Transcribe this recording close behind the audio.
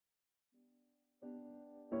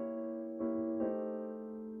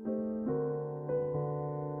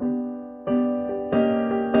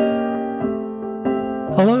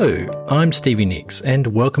Hello, I'm Stevie Nicks and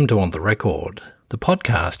welcome to On The Record, the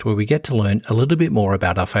podcast where we get to learn a little bit more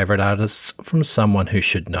about our favourite artists from someone who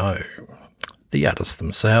should know, the artists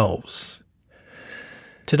themselves.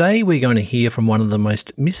 Today we're going to hear from one of the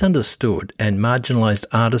most misunderstood and marginalised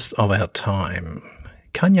artists of our time,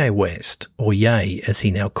 Kanye West, or Ye as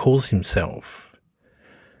he now calls himself.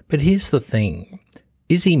 But here's the thing,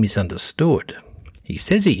 is he misunderstood? He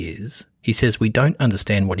says he is. He says we don't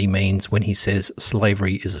understand what he means when he says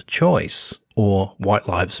slavery is a choice, or white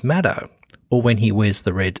lives matter, or when he wears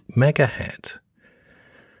the red MAGA hat.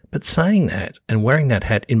 But saying that and wearing that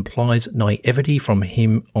hat implies naivety from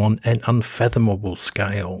him on an unfathomable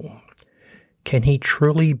scale. Can he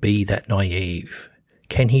truly be that naive?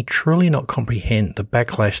 Can he truly not comprehend the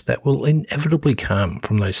backlash that will inevitably come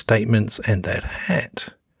from those statements and that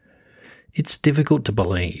hat? It's difficult to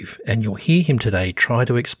believe, and you'll hear him today try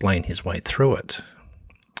to explain his way through it.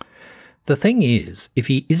 The thing is, if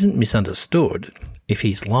he isn't misunderstood, if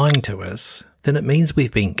he's lying to us, then it means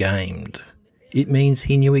we've been gamed. It means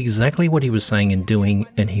he knew exactly what he was saying and doing,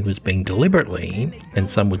 and he was being deliberately, and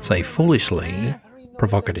some would say foolishly,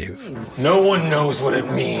 provocative. No one knows what it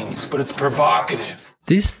means, but it's provocative.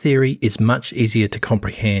 This theory is much easier to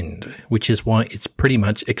comprehend, which is why it's pretty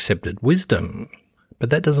much accepted wisdom. But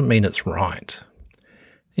that doesn't mean it's right.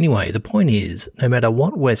 Anyway, the point is, no matter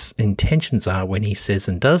what West's intentions are when he says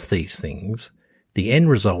and does these things, the end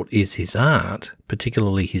result is his art,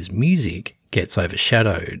 particularly his music, gets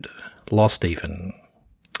overshadowed, lost even.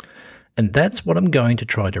 And that's what I'm going to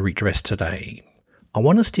try to redress today. I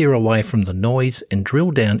want to steer away from the noise and drill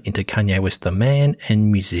down into Kanye West the man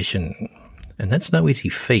and musician. And that's no easy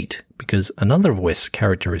feat, because another of West's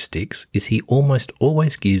characteristics is he almost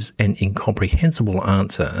always gives an incomprehensible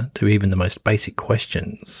answer to even the most basic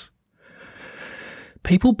questions.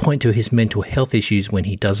 People point to his mental health issues when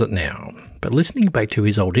he does it now, but listening back to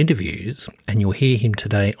his old interviews, and you'll hear him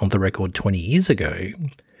today on the record 20 years ago,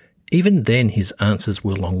 even then his answers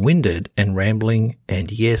were long-winded and rambling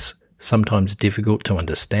and, yes, sometimes difficult to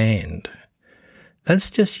understand.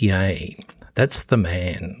 That's just Ye. That's the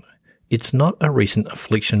man. It's not a recent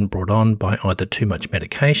affliction brought on by either too much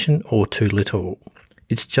medication or too little.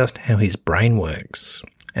 It's just how his brain works,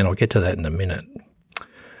 and I'll get to that in a minute.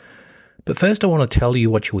 But first I want to tell you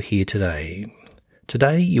what you'll hear today.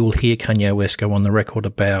 Today you will hear Kanye West go on the record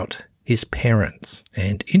about his parents,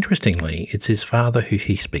 and interestingly it's his father who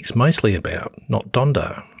he speaks mostly about, not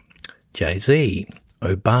Donda, Jay-Z,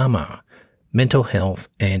 Obama, mental health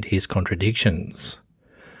and his contradictions.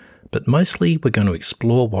 But mostly we're going to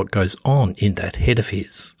explore what goes on in that head of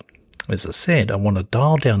his. As I said, I want to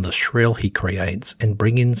dial down the shrill he creates and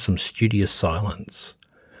bring in some studious silence.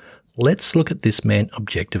 Let's look at this man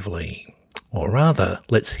objectively. Or rather,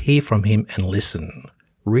 let's hear from him and listen.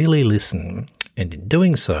 Really listen. And in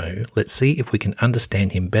doing so, let's see if we can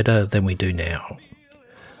understand him better than we do now.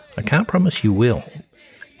 I can't promise you will,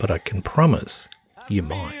 but I can promise you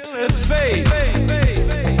might.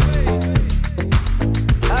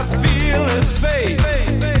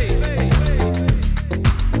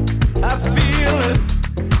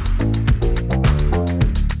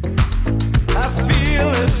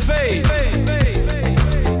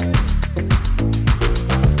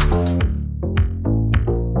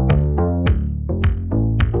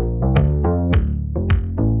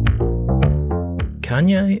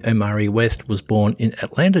 Kanye Omari West was born in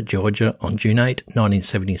Atlanta, Georgia on June 8,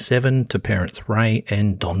 1977 to parents Ray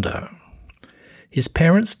and Donda. His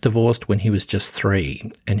parents divorced when he was just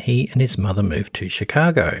 3, and he and his mother moved to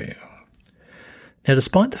Chicago. Now,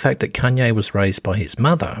 despite the fact that Kanye was raised by his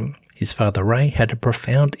mother, his father Ray had a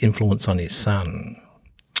profound influence on his son.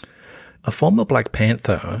 A former Black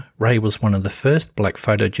Panther, Ray was one of the first black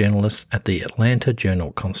photojournalists at the Atlanta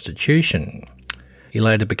Journal-Constitution. He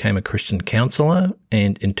later became a Christian counselor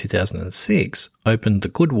and in 2006 opened the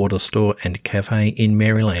Goodwater store and cafe in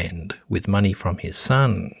Maryland with money from his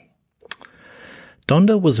son.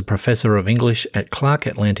 Donda was a professor of English at Clark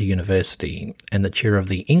Atlanta University and the chair of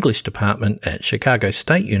the English department at Chicago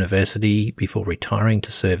State University before retiring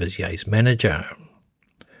to serve as Ye's manager.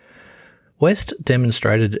 West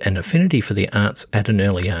demonstrated an affinity for the arts at an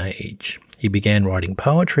early age. He began writing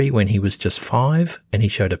poetry when he was just 5, and he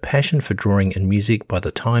showed a passion for drawing and music by the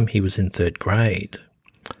time he was in 3rd grade.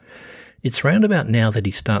 It's round about now that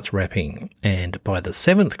he starts rapping, and by the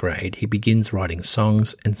 7th grade he begins writing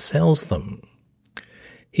songs and sells them.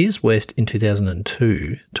 Here's West in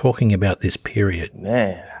 2002 talking about this period.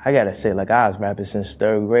 Man, I gotta say, I was rapping since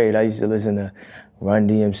 3rd grade. I used to listen to Run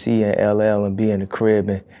DMC and LL and be in the crib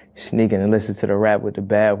and sneaking and listen to the rap with the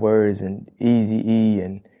bad words and Eazy-E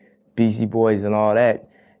and Beastie Boys and all that.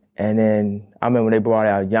 And then I remember when they brought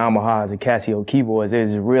out Yamahas and Casio keyboards, it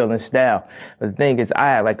was real in style. But the thing is, I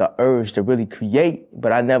had like an urge to really create,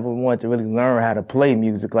 but I never wanted to really learn how to play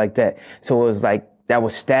music like that. So it was like, that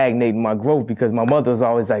was stagnating my growth because my mother was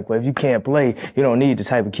always like, well, if you can't play, you don't need the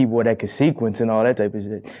type of keyboard that can sequence and all that type of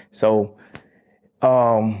shit. So,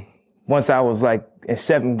 once I was like in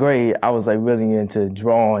 7th grade, I was like really into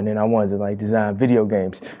drawing and I wanted to like design video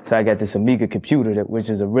games. So I got this Amiga computer, which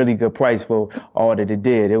is a really good price for all that it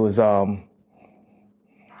did. It was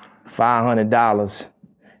 $500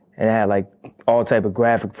 and it had like all type of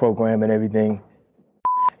graphic program and everything.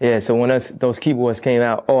 Yeah, so when those keyboards came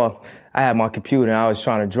out, I had my computer and I was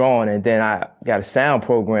trying to draw on it, and then I got a sound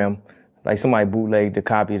program. Like somebody bootlegged a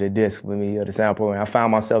copy of the disc with me, or the sound program. I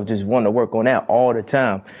found myself just wanting to work on that all the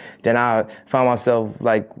time. Then I found myself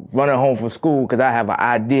like running home from school because I have an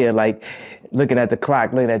idea, like looking at the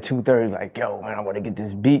clock, looking at 2:30, like, yo, man, I want to get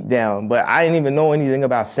this beat down. But I didn't even know anything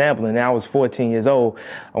about sampling. And I was 14 years old.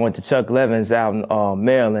 I went to Chuck Levin's out in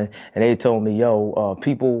Maryland, and they told me,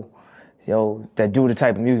 people that do the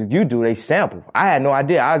type of music you do, they sample. I had no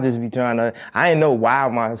idea. I was just I didn't know why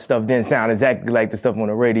my stuff didn't sound exactly like the stuff on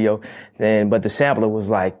the radio. But the sampler was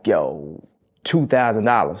like,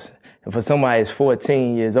 $2,000. And for somebody that's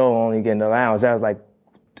 14 years old, only getting the allowance, that was like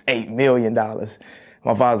 $8 million.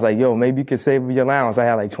 My father's like, maybe you could save up your allowance. I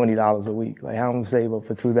had like $20 a week. Like, how am I gonna save up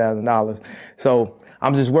for $2,000? So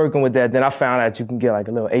I'm just working with that. Then I found out you can get like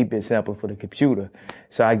a little 8-bit sampler for the computer.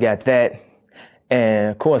 So I got that.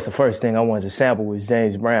 And of course, the first thing I wanted to sample was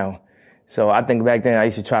James Brown. So I think back then I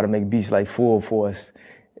used to try to make beats like Full Force.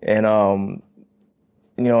 And,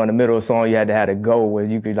 in the middle of the song, you had to have a go where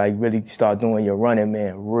you could like really start doing your running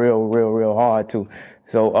man real hard too.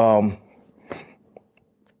 So,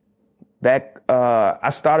 I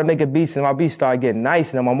started making beats and my beats started getting nice.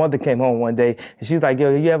 And then my mother came home one day and she was like, you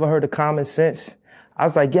ever heard of Common Sense? I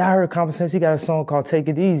was like, yeah, I heard Common Sense. He got a song called Take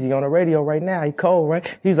It Easy on the radio right now. He cold,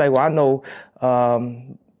 right? He's like, well, I know,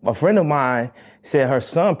 a friend of mine said her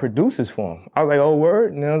son produces for him. I was like, oh,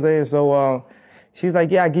 word? You know what I'm saying? So, she's like,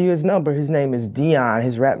 yeah, I'll give you his number. His name is Dion.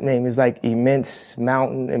 His rap name is like Immense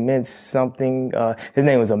Mountain, Immense something. His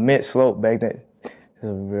name was Immense Slope back then. It's a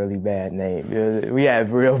really bad name. We had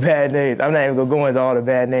real bad names. I'm not even gonna go into all the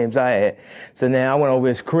bad names I had. So now I went over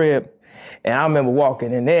his crib. And I remember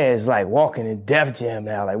walking in there, it's like walking in Def Jam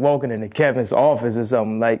now, like walking into Kevin's office or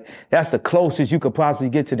something. Like, that's the closest you could possibly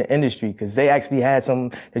get to the industry, because they actually had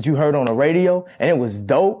something that you heard on the radio, and it was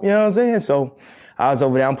dope, you know what I'm saying? So I was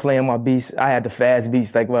over there, I'm playing my beats. I had the fast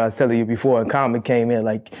beats, like what I was telling you before, and Common came in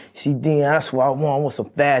like, see, Dean, that's what I want some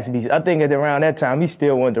fast beats. I think at around that time, he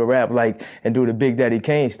still wanted to rap like and do the Big Daddy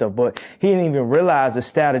Kane stuff, but he didn't even realize the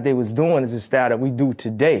style that they was doing is the style that we do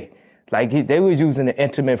today. Like, they was using the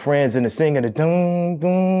Intimate Friends and the singing, the dum,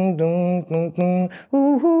 dum, dum, dum, dum,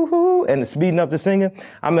 hoo, hoo, hoo, and the speeding up the singing.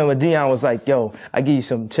 I remember Dion was like, I give you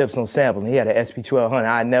some tips on sampling. He had an SP1200.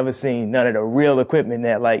 I had never seen none of the real equipment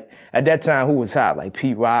that, like, at that time, who was hot? Like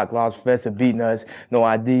Pete Rock, Lost Professor, Beatnuts, No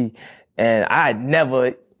ID. And I had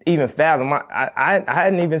never even fathomed, I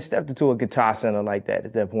hadn't even stepped into a guitar center like that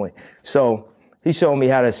at that point. So he showed me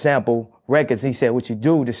how to sample records. He said, what you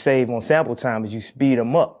do to save on sample time is you speed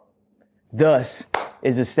them up. Thus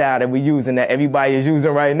is the style that we're using, that everybody is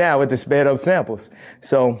using right now with the sped up samples.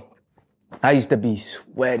 So I used to be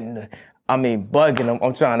sweating, bugging them.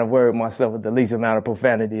 I'm trying to word myself with the least amount of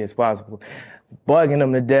profanity as possible. Bugging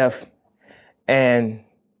them to death. And,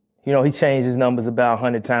 he changed his numbers about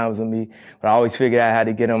 100 times on me, but I always figured out how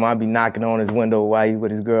to get him. I'd be knocking on his window while he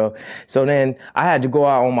with his girl. So then I had to go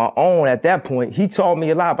out on my own at that point. He taught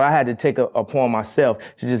me a lot, but I had to take it upon myself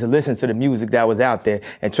to just listen to the music that was out there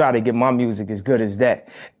and try to get my music as good as that.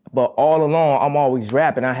 But all along, I'm always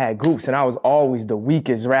rapping. I had groups, and I was always the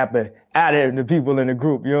weakest rapper out of the people in the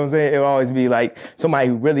group. You know what I'm saying? It would always be like somebody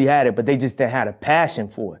who really had it, but they just didn't have a passion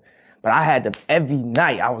for it. But I had to, every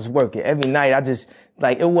night I was working. Every night I just,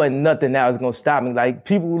 like, it wasn't nothing that was going to stop me. Like,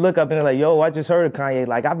 people who look up and they're like, I just heard of Kanye.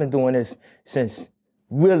 Like, I've been doing this since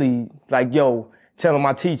really, like, telling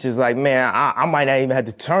my teachers, like, man, I might not even have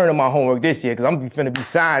to turn in my homework this year because I'm finna be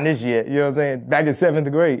signed this year. You know what I'm saying? Back in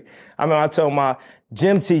 7th grade. I remember I told my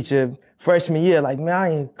gym teacher freshman year, like, man, I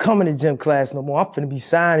ain't coming to gym class no more. I'm finna be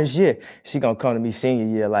signed this year. She gonna come to me senior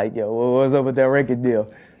year, like, what's up with that record deal?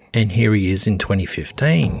 And here he is in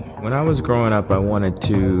 2015. When I was growing up, I wanted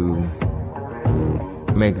to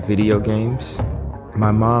make video games.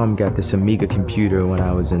 My mom got this Amiga computer when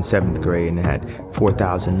I was in 7th grade, and it had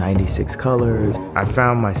 4,096 colors. I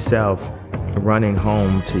found myself running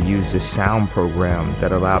home to use this sound program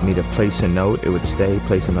that allowed me to place a note, it would stay,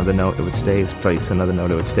 place another note, it would stay, place another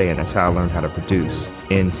note, it would stay. And that's how I learned how to produce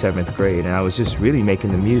in 7th grade. And I was just really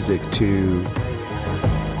making the music to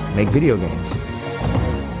make video games.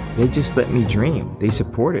 They just let me dream. They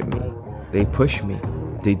supported me. They pushed me.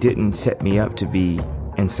 They didn't set me up to be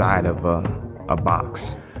inside of a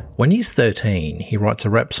box. When he's 13, he writes a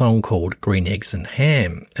rap song called Green Eggs and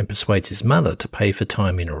Ham and persuades his mother to pay for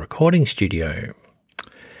time in a recording studio.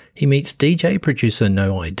 He meets DJ producer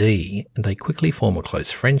No ID and they quickly form a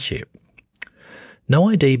close friendship. No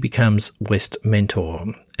ID becomes West's mentor,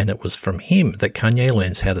 and it was from him that Kanye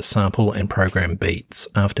learns how to sample and program beats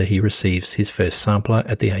after he receives his first sampler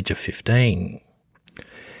at the age of 15.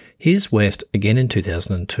 Here's West again in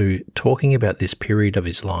 2002 talking about this period of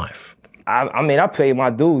his life. I paid my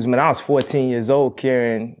dues, man. I was 14 years old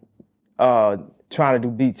trying to do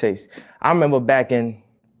beat tapes. I remember back in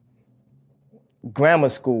grammar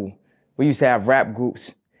school, we used to have rap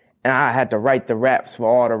groups, and I had to write the raps for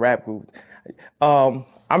all the rap groups. I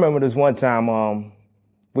remember this one time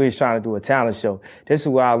we was trying to do a talent show. This is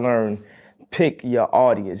where I learned pick your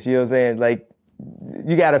audience. You know what I'm saying? Like,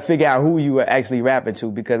 you got to figure out who you were actually rapping to,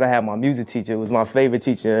 because I had my music teacher, who was my favorite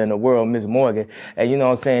teacher in the world, Miss Morgan. And you know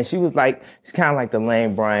what I'm saying? She was like, it's kind of like the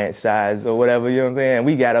Lane Bryant size or whatever, you know what I'm saying? And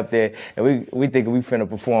we got up there and we thinking we finna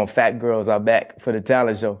perform Fat Girls Are Back for the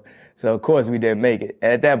talent show. So of course we didn't make it.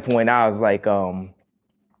 And at that point I was like, you know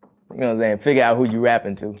what I'm saying? Figure out who you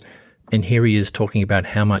rapping to. And here he is talking about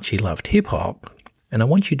how much he loved hip hop. And I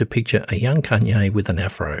want you to picture a young Kanye with an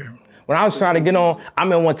afro. When I was trying to get on, I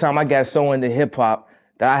remember one time I got so into hip hop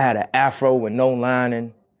that I had an afro with no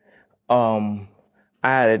lining. I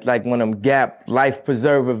had like one of them Gap Life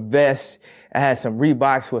Preserver vests. I had some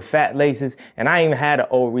Reeboks with fat laces, and I ain't even had the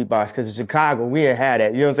old Reeboks because in Chicago we didn't have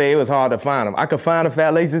that. You know what I'm saying? It was hard to find them. I could find the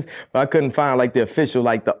fat laces, but I couldn't find like the official,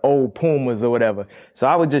 like the old Pumas or whatever. So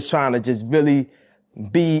I was just trying to just really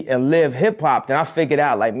be and live hip hop. Then I figured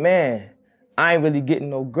out like, man, I ain't really getting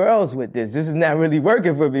no girls with this. This is not really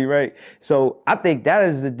working for me, right? So I think that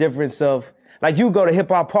is the difference of, like, you go to hip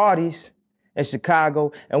hop parties in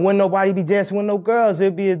Chicago, and when nobody be dancing with no girls,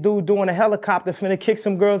 there'd be a dude doing a helicopter finna kick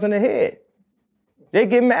some girls in the head. They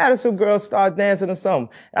get mad if some girls start dancing or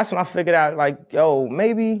something. That's when I figured out, like, yo,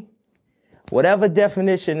 maybe whatever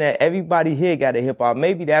definition that everybody here got of hip hop,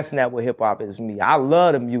 maybe that's not what hip hop is to me. I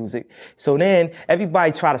love the music. So then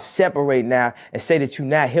everybody try to separate now and say that you're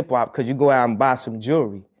not hip hop because you go out and buy some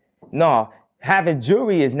jewelry. No, having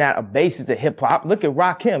jewelry is not a basis of hip hop. Look at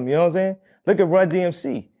Rakim, you know what I'm saying? Look at Run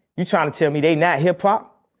DMC. You trying to tell me they not hip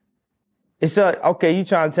hop? It's okay, you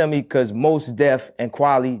trying to tell me because Mos Def and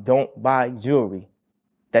Kweli don't buy jewelry,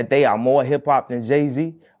 that they are more hip hop than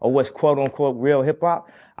Jay-Z or what's quote unquote real hip hop?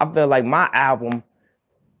 I feel like my album,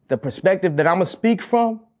 the perspective that I'm gonna speak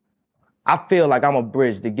from, I feel like I'm gonna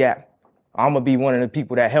bridge the gap. I'm gonna be one of the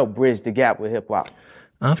people that help bridge the gap with hip hop.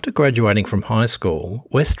 After graduating from high school,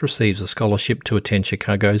 West receives a scholarship to attend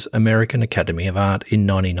Chicago's American Academy of Art in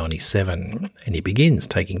 1997, and he begins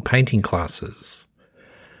taking painting classes.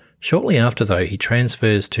 Shortly after, though, he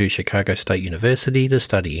transfers to Chicago State University to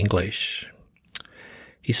study English.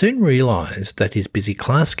 He soon realised that his busy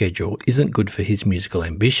class schedule isn't good for his musical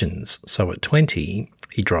ambitions, so at 20,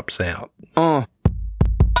 he drops out.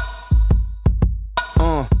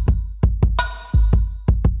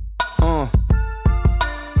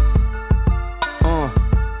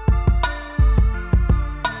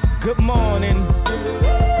 Good morning.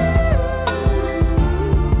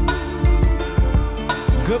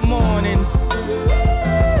 Good morning.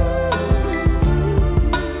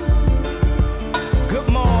 Good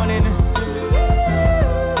morning.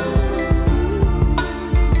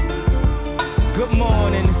 Good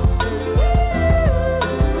morning.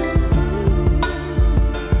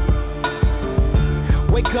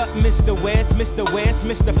 Wake up, Mr. West, Mr. West,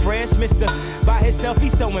 Mr. Fresh, Mr. By himself,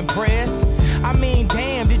 he's so impressed. I mean,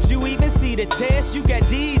 damn, did you even see the test? You got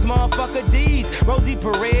D's, motherfucker D's. Rosie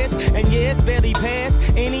Perez, and yeah, it's barely passed.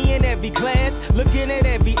 Any and every class, looking at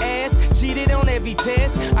every ass. Cheated on every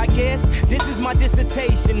test. I guess this is my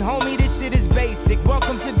dissertation. Homie, this shit is basic.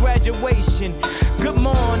 Welcome to graduation. Good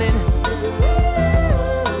morning.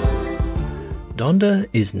 Donda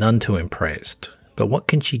is none too impressed, but what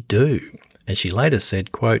can she do? And she later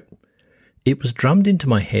said, quote, "It was drummed into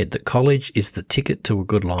my head that college is the ticket to a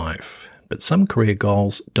good life, but some career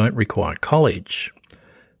goals don't require college.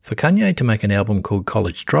 For Kanye to make an album called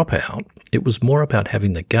College Dropout, it was more about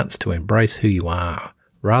having the guts to embrace who you are,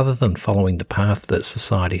 rather than following the path that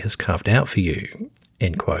society has carved out for you."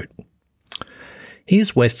 End quote.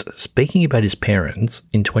 Here's West speaking about his parents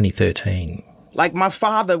in 2013. Like, my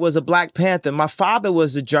father was a Black Panther. My father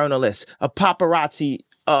was a journalist, a paparazzi,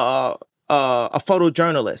 a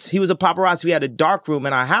photojournalist. He was a paparazzi. We had a dark room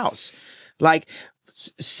in our house. Like,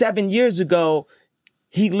 7 years ago,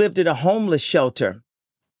 he lived at a homeless shelter.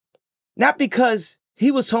 Not because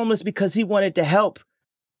he was homeless, because he wanted to help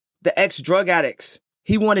the ex-drug addicts.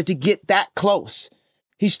 He wanted to get that close.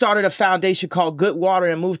 He started a foundation called Good Water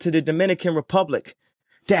and moved to the Dominican Republic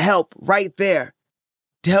to help right there,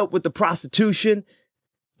 to help with the prostitution,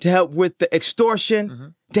 to help with the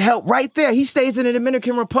extortion, to help right there. He stays in the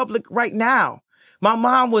Dominican Republic right now. My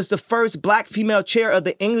mom was the first Black female chair of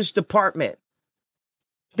the English department.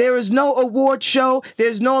 There is no award show.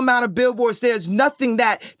 There's no amount of billboards. There's nothing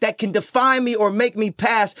that can define me or make me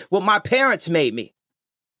pass what my parents made me.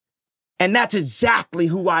 And that's exactly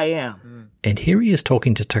who I am. And here he is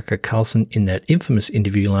talking to Tucker Carlson in that infamous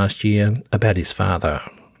interview last year about his father.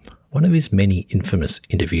 One of his many infamous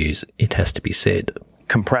interviews, it has to be said.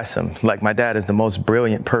 Compress him. Like, my dad is the most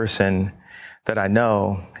brilliant person that I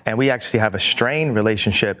know. And we actually have a strained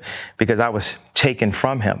relationship because I was taken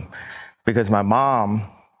from him. Because my mom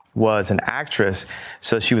was an actress,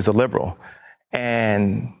 so she was a liberal.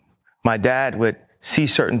 And my dad would see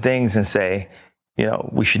certain things and say, you know,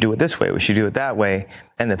 we should do it this way, we should do it that way.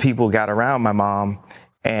 And the people got around my mom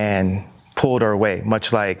and pulled her away,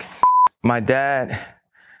 much like my dad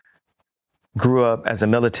grew up as a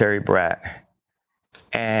military brat.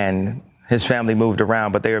 And his family moved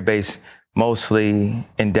around, but they were based mostly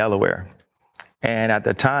in Delaware. And at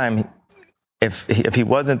the time, if they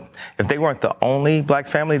weren't the only Black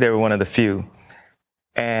family, they were one of the few.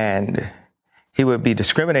 And he would be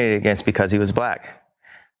discriminated against because he was Black.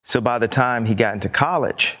 So by the time he got into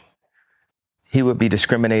college, he would be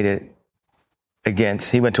discriminated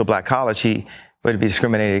against. He went to a Black college, he would be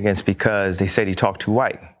discriminated against because they said he talked too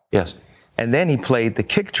white. Yes. And then he played the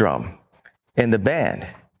kick drum in the band.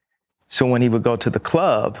 So when he would go to the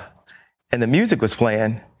club and the music was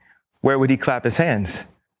playing, where would he clap his hands?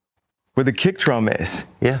 Where the kick drum is.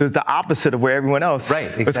 Yeah. So it's the opposite of where everyone else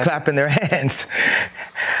was clapping their hands.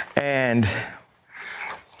 And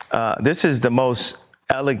this is the most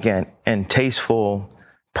elegant and tasteful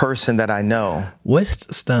person that I know.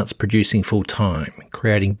 West starts producing full-time,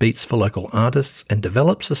 creating beats for local artists, and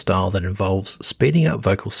develops a style that involves speeding up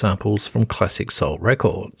vocal samples from classic soul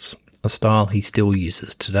records, a style he still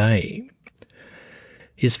uses today.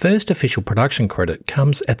 His first official production credit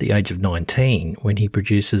comes at the age of 19 when he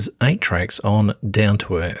produces 8 tracks on Down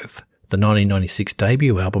to Earth, the 1996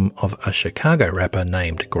 debut album of a Chicago rapper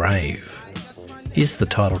named Grave. Here's the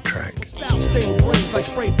title track. Style stain brains like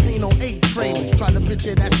spray paint on 8 trains. Try to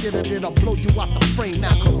picture that shit and then I'll blow you out the frame.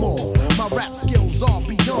 Now come on, my rap skills are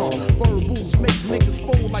beyond. Verbals make niggas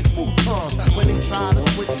fold like futons. When they try to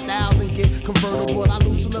switch styles and get convertible, I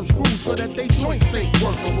loosen up screws so that they joints ain't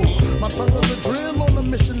workable. My tongue is a drill on a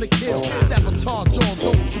mission to kill. Sabotage on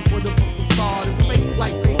those who put up a facade and fake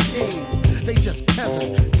like they kings. They just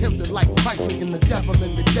peasants, tempted like Christ meeting the devil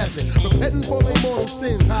in the desert. Repenting for their mortal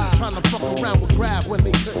sins, trying to fuck around with Grab when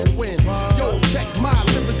they couldn't win. Yo, check my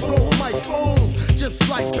lyrics, blow microphones, just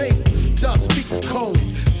like bass, does speaker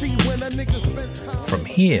codes. See when a nigga spends time. From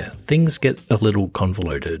here, things get a little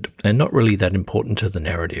convoluted and not really that important to the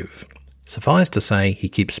narrative. Suffice to say, he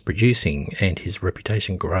keeps producing and his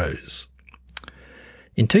reputation grows.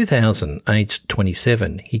 In 2000, aged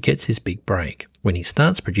 27, he gets his big break when he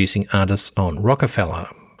starts producing artists on Rockefeller.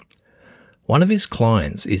 One of his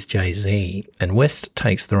clients is Jay-Z, and West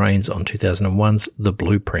takes the reins on 2001's The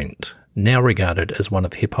Blueprint, now regarded as one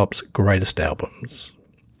of hip-hop's greatest albums.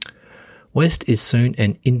 West is soon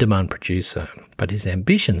an in-demand producer, but his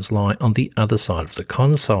ambitions lie on the other side of the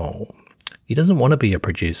console. He doesn't want to be a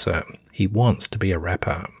producer, he wants to be a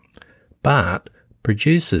rapper. But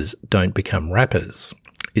producers don't become rappers.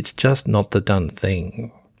 It's just not the done thing.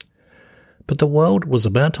 But the world was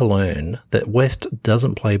about to learn that West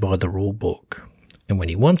doesn't play by the rule book. And when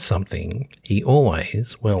he wants something, he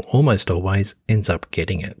always, well, almost always, ends up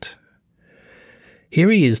getting it. Here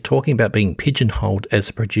he is talking about being pigeonholed as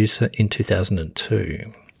a producer in 2002.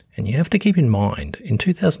 And you have to keep in mind, in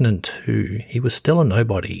 2002, he was still a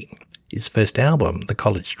nobody. His first album, The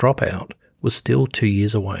College Dropout, was still 2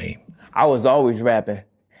 years away. I was always rapping.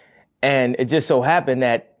 And it just so happened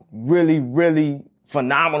that really, really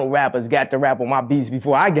phenomenal rappers got to rap on my beats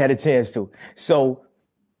before I got a chance to. So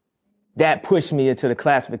that pushed me into the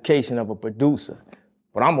classification of a producer.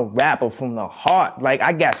 But I'm a rapper from the heart. Like,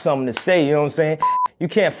 I got something to say, you know what I'm saying? You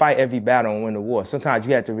can't fight every battle and win the war. Sometimes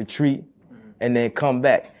you have to retreat and then come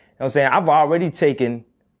back. You know what I'm saying? I've already taken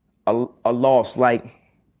a loss. Like,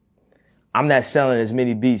 I'm not selling as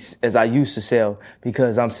many beats as I used to sell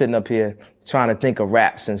because I'm sitting up here trying to think of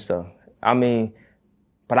raps and stuff. I mean,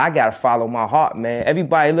 but I gotta follow my heart, man.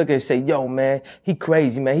 Everybody look at it and say, yo, man, he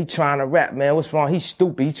crazy, man. He trying to rap, man. What's wrong? He's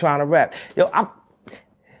stupid. He trying to rap. Yo,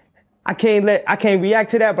 I can't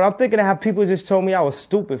react to that, but I'm thinking of how people just told me I was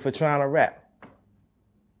stupid for trying to rap.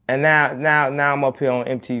 And now I'm up here on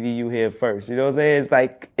MTV You Here First. You know what I'm saying? It's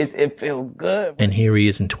like, it feels good. And here he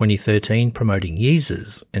is in 2013 promoting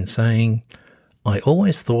Yeezus and saying, I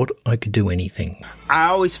always thought I could do anything. I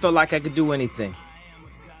always felt like I could do anything.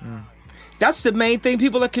 That's the main thing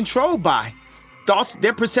people are controlled by. Thoughts,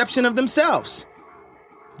 their perception of themselves.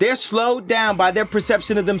 They're slowed down by their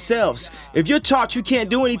perception of themselves. If you're taught you can't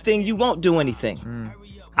do anything, you won't do anything.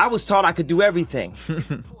 I was taught I could do everything.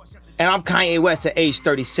 And I'm Kanye West at age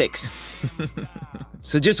 36.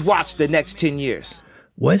 So just watch the next 10 years.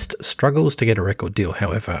 West struggles to get a record deal,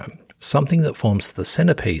 however, something that forms the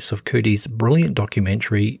centerpiece of Cootie's brilliant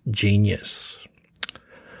documentary, Genius.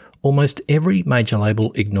 Almost every major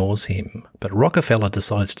label ignores him, but Rockefeller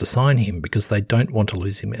decides to sign him because they don't want to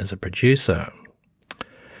lose him as a producer.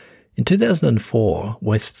 In 2004,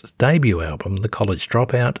 West's debut album, The College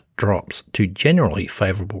Dropout, drops to generally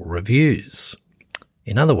favourable reviews.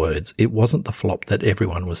 In other words, it wasn't the flop that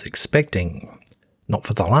everyone was expecting. Not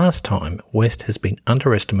for the last time, West has been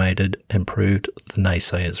underestimated and proved the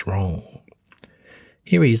naysayers wrong.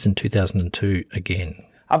 Here he is in 2002 again.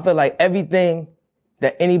 I feel like everything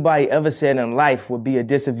that anybody ever said in life would be a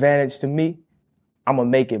disadvantage to me, I'm going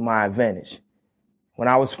to make it my advantage. When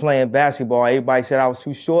I was playing basketball, everybody said I was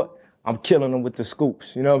too short. I'm killing them with the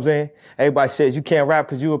scoops. You know what I'm saying? Everybody says you can't rap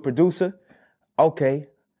because you a producer. Okay.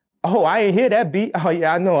 Oh, I ain't hear that beat. Oh,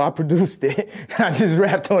 yeah, I know. I produced it. I just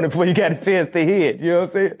rapped on it before you got a chance to hear it. You know what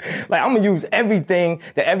I'm saying? Like, I'm going to use everything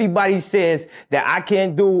that everybody says that I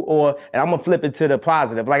can't do, and I'm going to flip it to the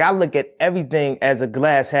positive. Like, I look at everything as a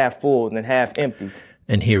glass half full and half empty.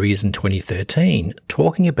 And here he is in 2013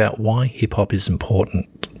 talking about why hip-hop is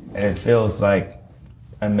important. And it feels like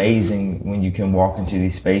amazing when you can walk into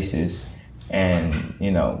these spaces and,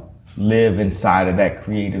 you know, live inside of that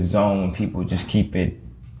creative zone when people just keep it,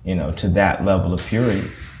 you know, to that level of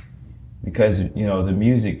purity, because, you know, the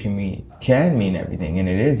music can mean everything, and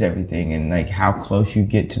it is everything, and like how close you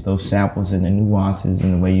get to those samples and the nuances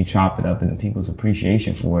and the way you chop it up and the people's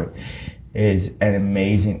appreciation for it is an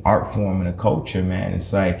amazing art form and a culture, man.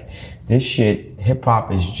 It's like this shit, hip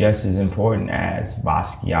hop is just as important as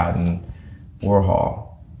Basquiat and Warhol,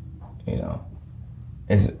 you know.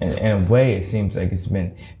 In a way, it seems like it's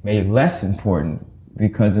been made less important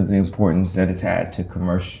because of the importance that it's had to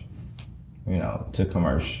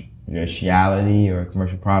commerciality or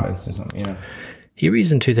commercial products or something, you know. Here he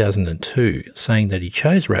is in 2002 saying that he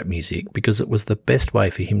chose rap music because it was the best way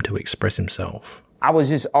for him to express himself. I was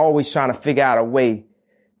just always trying to figure out a way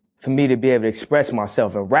for me to be able to express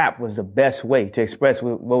myself, and rap was the best way to express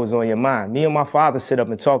what was on your mind. Me and my father sit up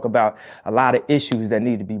and talk about a lot of issues that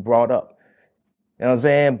need to be brought up. You know what I'm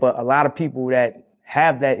saying? But a lot of people that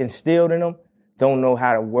have that instilled in them don't know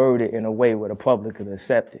how to word it in a way where the public could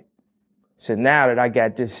accept it. So now that I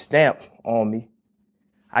got this stamp on me,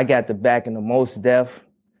 I got the backing of Mos Def,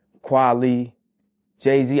 Kweli,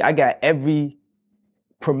 Jay-Z. I got every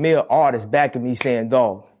premier artist backing me saying,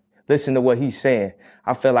 dog, listen to what he's saying.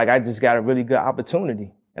 I feel like I just got a really good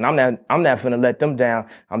opportunity. And I'm not finna let them down.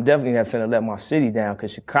 I'm definitely not finna let my city down,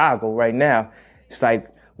 because Chicago right now, it's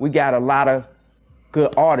like we got a lot of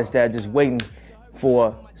good artists that are just waiting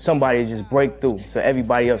for somebody to just break through so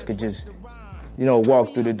everybody else could just, you know,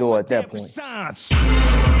 walk through the door at that point. I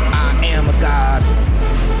am a god.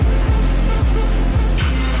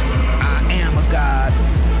 I am a god.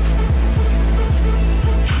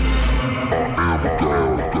 I am a god.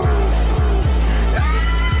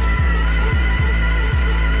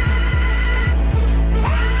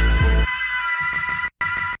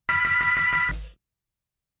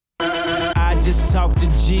 Just talked to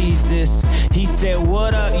Jesus. He said,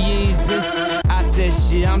 what up, Yeezus? I said,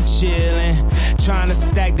 shit, I'm chillin', trying to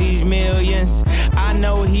stack these millions. I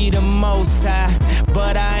know he the most high,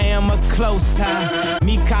 but I am a close high.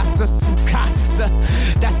 Mi casa, su casa,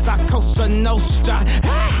 that's our Costa Nostra.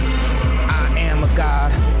 I am a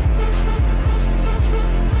god.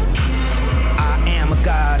 I am a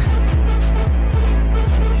god.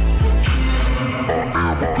 I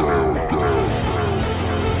am a god.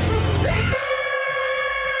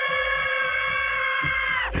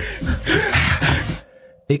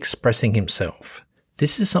 Expressing himself.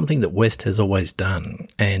 This is something that West has always done,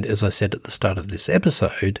 and as I said at the start of this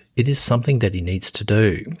episode, it is something that he needs to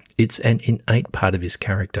do. It's an innate part of his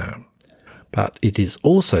character. But it is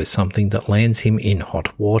also something that lands him in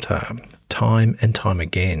hot water, time and time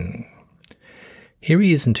again. Here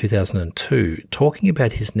he is in 2002 talking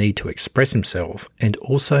about his need to express himself and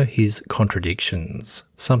also his contradictions,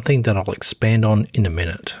 something that I'll expand on in a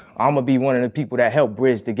minute. I'm going to be one of the people that help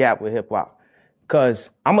bridge the gap with hip-hop.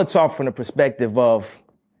 Because I'm going to talk from the perspective of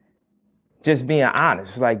just being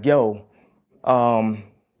honest. Like, yo, I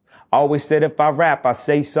always said if I rap, I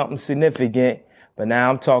say something significant. But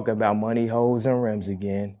now I'm talking about money, hoes, and rims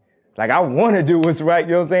again. Like, I want to do what's right,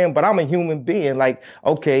 you know what I'm saying? But I'm a human being. Like,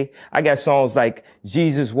 okay, I got songs like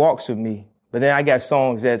Jesus Walks With Me. But then I got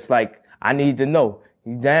songs that's like, I need to know.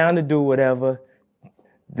 You down to do whatever,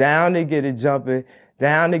 down to get it jumping,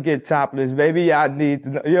 down to get topless. Baby, I need to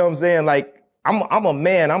know. You know what I'm saying? Like, I'm a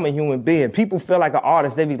man. I'm a human being. People feel like an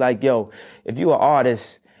artist. They be like, yo, if you an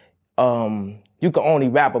artist, you can only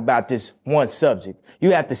rap about this one subject.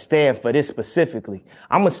 You have to stand for this specifically.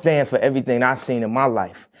 I'm going to stand for everything I've seen in my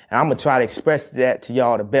life. And I'm going to try to express that to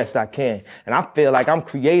y'all the best I can. And I feel like I'm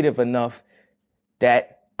creative enough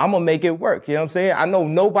that I'm going to make it work. You know what I'm saying? I know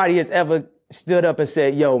nobody has ever stood up and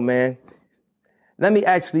said, yo, man, let me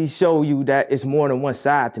actually show you that it's more than one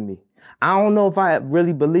side to me. I don't know if I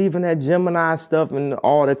really believe in that Gemini stuff and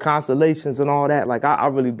all the constellations and all that. Like, I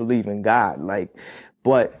really believe in God. Like,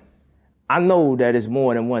 but I know that it's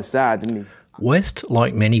more than one side to me. West,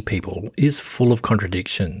 like many people, is full of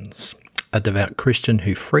contradictions. A devout Christian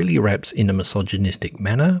who freely raps in a misogynistic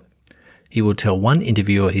manner. He will tell one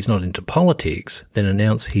interviewer he's not into politics, then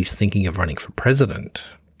announce he's thinking of running for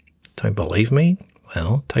president. Don't believe me?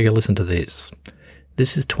 Well, take a listen to this.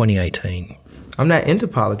 This is 2018. I'm not into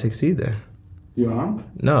politics either. You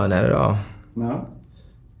aren't? No, not at all. No?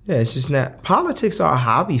 Yeah, it's just not. Politics are a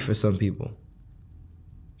hobby for some people.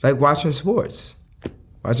 Like watching sports,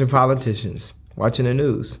 watching politicians, watching the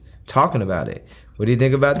news, talking about it. What do you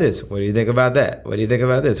think about this? What do you think about that? What do you think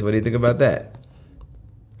about this? What do you think about that?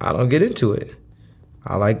 I don't get into it.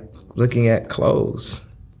 I like looking at clothes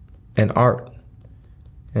and art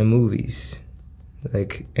and movies,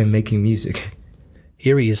 and making music.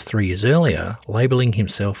 Here he is 3 years earlier, labelling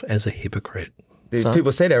himself as a hypocrite.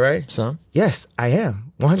 People say that, right? Some? Yes, I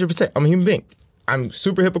am. 100%. I'm a human being. I'm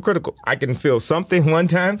super hypocritical. I can feel something one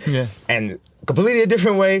time and completely a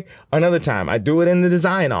different way another time. I do it in the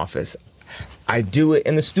design office. I do it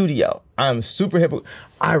in the studio. I'm super hypocritical.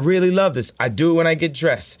 I really love this. I do it when I get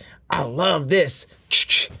dressed. I love this.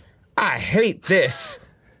 I hate this.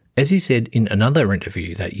 As he said in another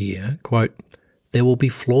interview that year, quote, "There will be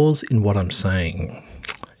flaws in what I'm saying."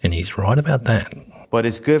 And he's right about that. But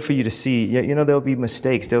it's good for you to see, there'll be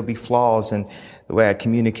mistakes, there'll be flaws in the way I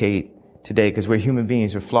communicate today, because we're human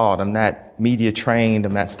beings, we're flawed. I'm not media trained,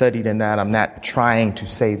 I'm not studied in that, I'm not trying to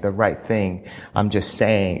say the right thing. I'm just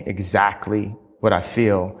saying exactly what I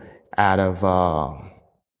feel out of love.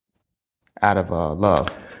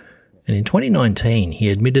 And in 2019, he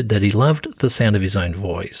admitted that he loved the sound of his own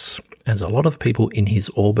voice, as a lot of people in his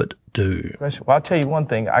orbit do. Well, I'll tell you one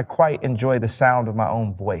thing. I quite enjoy the sound of my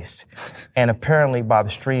own voice. And apparently by the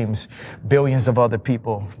streams, billions of other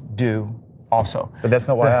people do also. But that's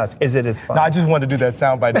not why I asked. Is it as fun? No, I just wanted to do that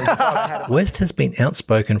soundbite. West has been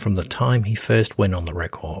outspoken from the time he first went on the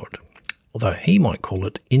record, although he might call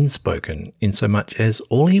it inspoken, in so much as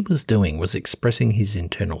all he was doing was expressing his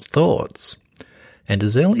internal thoughts. And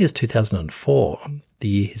as early as 2004, the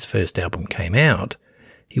year his first album came out,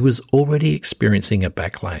 he was already experiencing a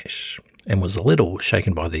backlash and was a little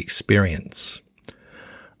shaken by the experience.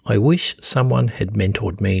 "I wish someone had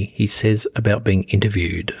mentored me," he says about being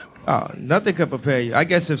interviewed. Oh, nothing could prepare you. I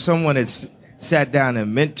guess if someone had sat down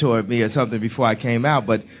and mentored me or something before I came out,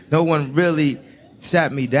 but no one really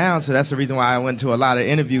sat me down, so that's the reason why I went to a lot of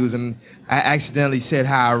interviews and I accidentally said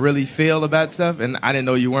how I really feel about stuff, and I didn't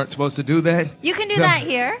know you weren't supposed to do that. You can do that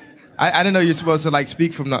here. I didn't know you're supposed to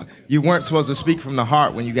speak from you weren't supposed to speak from the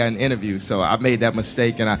heart when you got an interview, so I made that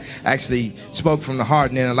mistake and I actually spoke from the heart,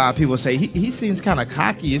 and then a lot of people say, he seems kind of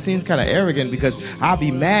cocky, he seems kind of arrogant, because I'll be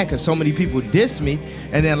mad because so many people diss me,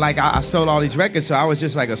 and then I sold all these records, so I was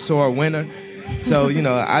just like a sore winner. So,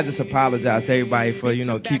 I just apologize to everybody for,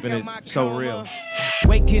 keeping it so real.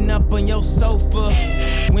 Waking up on your sofa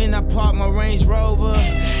when I park my Range Rover,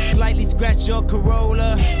 slightly scratch your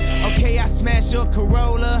Corolla. Okay, I smash your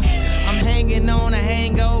Corolla. I'm hanging on a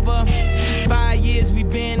hangover. 5 years we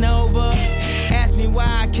been over. Ask me why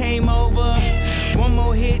I came over. One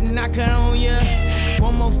more hit and I can own ya.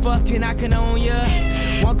 One more fucking I can own ya.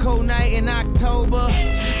 One cold night in October.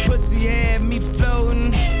 Pussy had me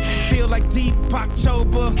floating. Feel like deep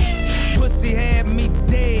October. Pussy had me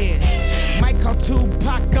dead. Might call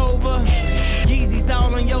Tupac over. Yeezys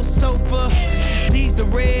all on your sofa. These the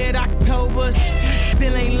red October. sobers.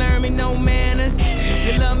 Still ain't learned me no manners.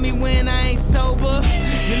 You love me when I ain't sober.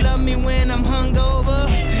 You love me when I'm hungover.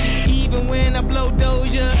 Even when I blow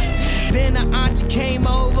Doja. Then the auntie came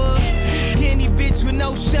over. Skinny bitch with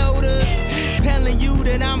no shoulders. Telling you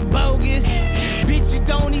that I'm bogus. Bitch, you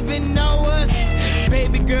don't even know us.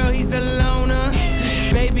 Baby girl, he's a loner.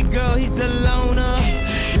 Baby girl, he's a loner.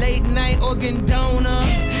 Late night organ donor.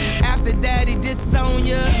 After that, he disown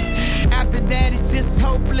ya. After that, it's just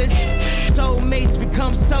hopeless. Soulmates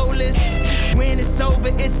become soulless. When it's over,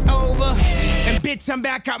 it's over. And bitch, I'm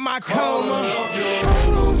back out my coma.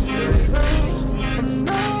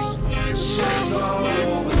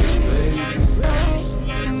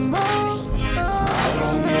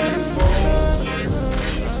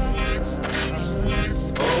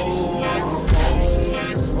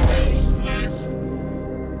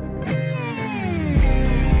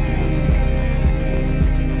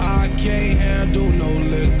 Can't handle no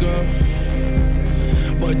liquor,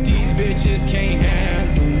 but these bitches can't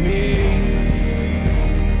handle me.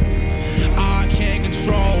 I can't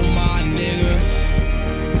control my niggas,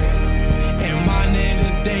 and my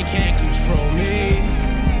niggas, they can't control me.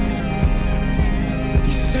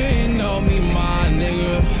 You say you know me, my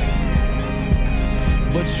nigga,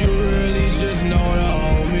 but you really just know the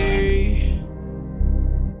old me.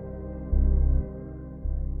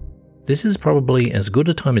 This is probably as good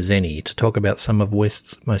a time as any to talk about some of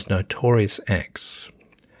West's most notorious acts.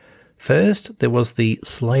 First, there was the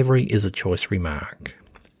slavery is a choice remark.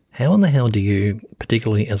 How in the hell do you,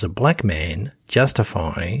 particularly as a black man,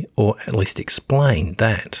 justify or at least explain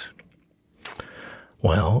that?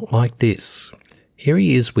 Well, like this. Here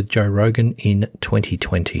he is with Joe Rogan in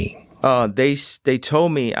 2020. They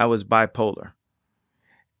told me I was bipolar.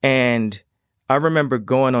 And I remember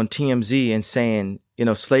going on TMZ and saying, you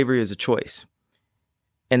know, slavery is a choice.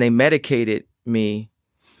 And they medicated me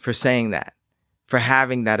for saying that, for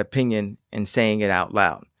having that opinion and saying it out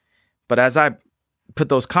loud. But as I put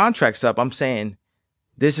those contracts up, I'm saying,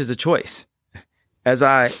 this is a choice. As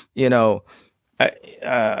I, you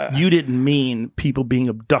didn't mean people being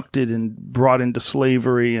abducted and brought into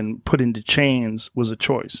slavery and put into chains was a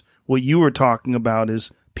choice. What you were talking about is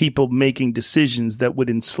people making decisions that would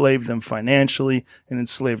enslave them financially and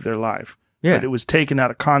enslave their life. Yeah. But it was taken out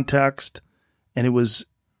of context, and it was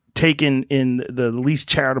taken in the least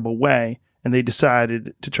charitable way, and they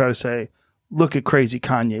decided to try to say, look at crazy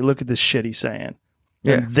Kanye, look at this shit he's saying.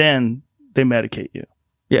 Yeah. And then they medicate you.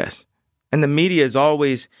 Yes. And the media is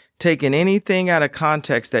always taking anything out of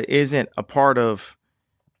context that isn't a part of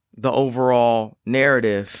the overall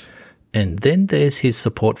narrative. And then there's his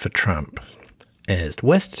support for Trump. As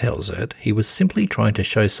West tells it, he was simply trying to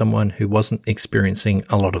show someone who wasn't experiencing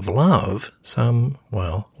a lot of love some,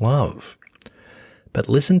 well, love. But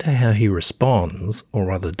listen to how he responds, or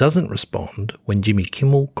rather doesn't respond, when Jimmy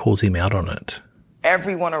Kimmel calls him out on it.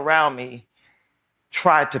 Everyone around me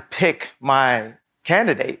tried to pick my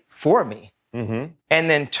candidate for me. Mm-hmm. And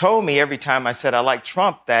then told me every time I said I like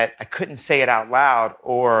Trump that I couldn't say it out loud,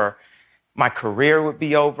 or my career would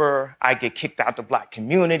be over. I get kicked out the black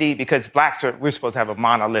community because we're supposed to have a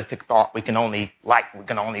monolithic thought. We can only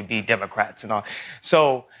be Democrats and all.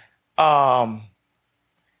 So,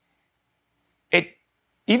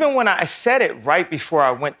 even when I said it right before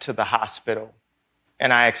I went to the hospital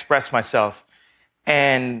and I expressed myself,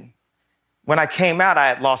 and when I came out, I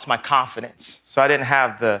had lost my confidence. So I didn't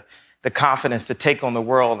have the confidence to take on the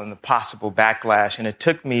world and the possible backlash. And it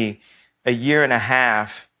took me a year and a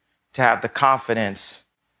half to have the confidence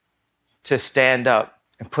to stand up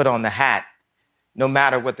and put on the hat, no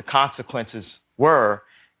matter what the consequences were.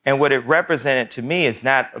 And what it represented to me is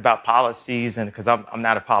not about policies, and because I'm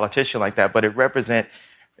not a politician like that, but it represented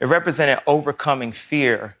overcoming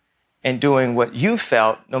fear and doing what you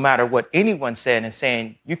felt, no matter what anyone said, and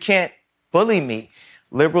saying, you can't bully me.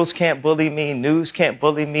 Liberals can't bully me. News can't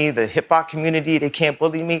bully me. The hip-hop community, they can't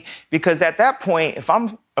bully me. Because at that point, if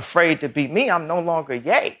I'm afraid to be me, I'm no longer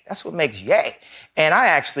Ye. That's what makes Ye. And I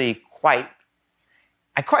actually quite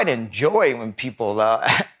enjoy when people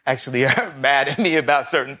actually are mad at me about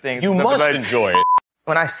certain things. You must enjoy it.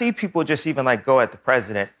 When I see people just even like go at the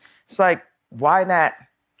president, it's like, why not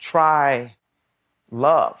try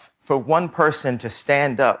love? For one person to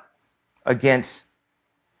stand up against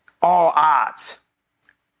all odds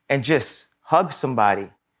and just hug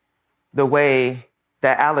somebody the way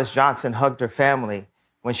that Alice Johnson hugged her family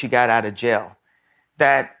when she got out of jail.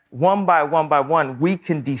 That one by one, we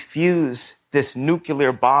can defuse this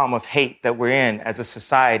nuclear bomb of hate that we're in as a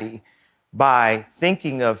society by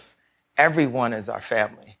thinking of everyone as our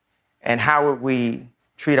family. And how are we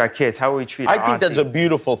treat our kids? How will we treat our I think that's a aunties?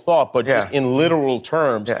 beautiful thought, but just in literal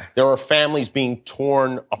terms, there are families being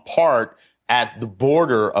torn apart at the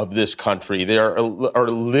border of this country. There are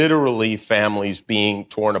literally families being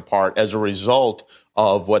torn apart as a result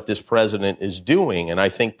of what this president is doing. And I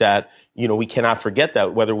think that, we cannot forget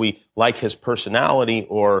that, whether we like his personality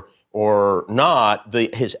or not,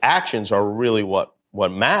 his actions are really what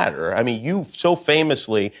matter. I mean, you so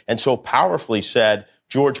famously and so powerfully said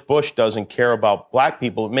George Bush doesn't care about black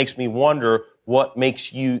people. It makes me wonder what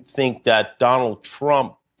makes you think that Donald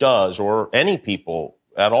Trump does, or any people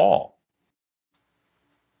at all.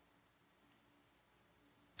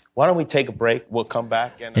 Why don't we take a break? We'll come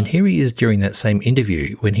back. And here he is during that same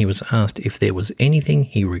interview when he was asked if there was anything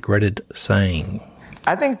he regretted saying.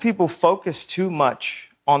 I think people focus too much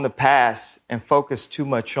on the past and focus too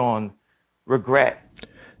much on regret.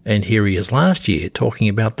 And here he is last year talking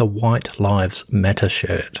about the White Lives Matter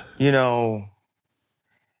shirt.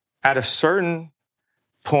 At a certain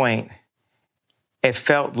point, it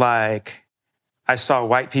felt like I saw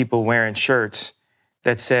white people wearing shirts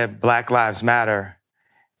that said Black Lives Matter,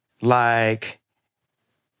 like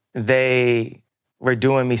they were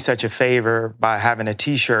doing me such a favor by having a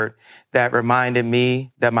T-shirt that reminded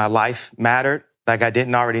me that my life mattered, like I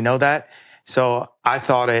didn't already know that. So I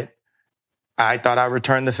thought I'd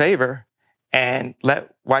return the favor and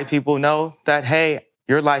let white people know that, hey,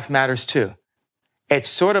 your life matters too. It's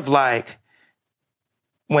sort of like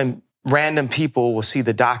when random people will see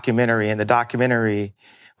the documentary, and the documentary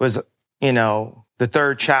was, the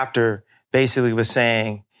third chapter basically was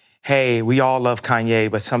saying, hey, we all love Kanye,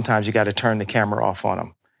 but sometimes you got to turn the camera off on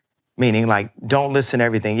him. Meaning, like, don't listen to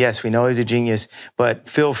everything. Yes, we know he's a genius, but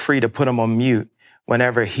feel free to put him on mute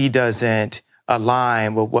whenever he doesn't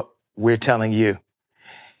align with what we're telling you.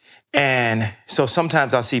 And so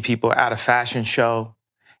sometimes I'll see people at a fashion show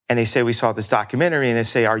and they say, we saw this documentary, and they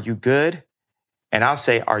say, are you good? And I'll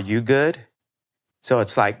say, are you good? So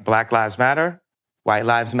it's like Black Lives Matter, White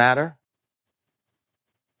Lives Matter.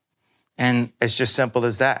 And it's just simple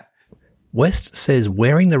as that. West says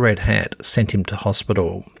wearing the red hat sent him to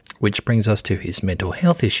hospital, which brings us to his mental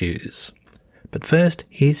health issues. But first,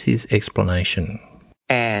 here's his explanation.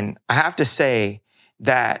 And I have to say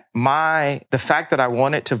that the fact that I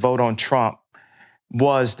wanted to vote on Trump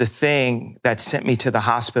was the thing that sent me to the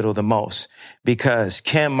hospital the most, because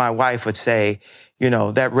Kim, my wife, would say,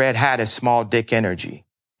 that red hat is small dick energy.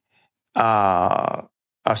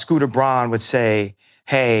 Scooter Braun would say,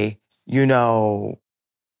 hey, you're,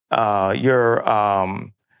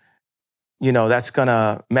 that's going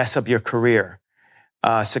to mess up your career.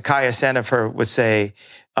 Sakaya Sandifer would say,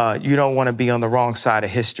 you don't want to be on the wrong side of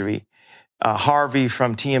history. Harvey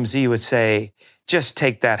from TMZ would say, just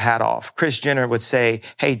take that hat off. Kris Jenner would say,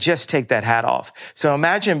 hey, just take that hat off. So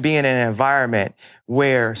imagine being in an environment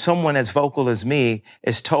where someone as vocal as me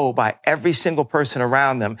is told by every single person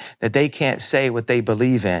around them that they can't say what they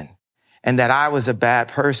believe in, and that I was a bad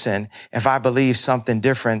person if I believed something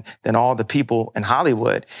different than all the people in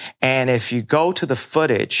Hollywood. And if you go to the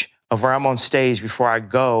footage of where I'm on stage before I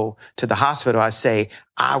go to the hospital, I say,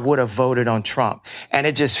 I would have voted on Trump. And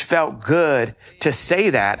it just felt good to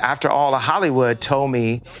say that after all of Hollywood told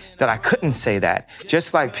me that I couldn't say that.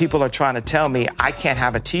 Just like people are trying to tell me I can't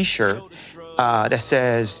have a T-shirt that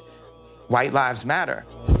says White Lives Matter.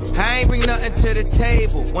 I ain't bring nothing to the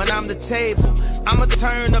table when I'm the table. I'ma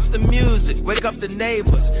turn up the music, wake up the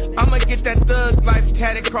neighbors. I'ma get that thug life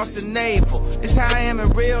tatted across the navel. It's how I am in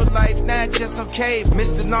real life, not just on cable.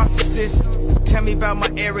 Mr. Narcissist, tell me about my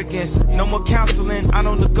arrogance. No more counseling, I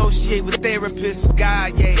don't negotiate with therapists.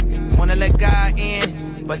 God, yeah, wanna let God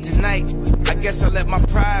in. But tonight, I guess I let my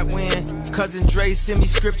pride win. Cousin Dre send me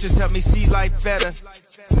scriptures, help me see life better.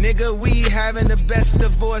 Nigga, we having the best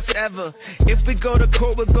divorce ever. If we go to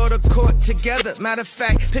court, we'll go to court together. Matter of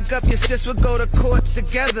fact, pick up your sis, we'll go to court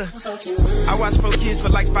together. I watch 4 kids for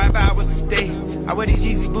like 5 hours a day. I wear these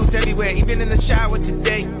Yeezy boots everywhere, even in the shower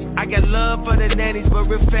today. I got love for the nannies, but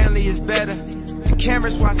real family is better. The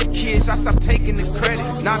cameras watch the kids, I stopped taking the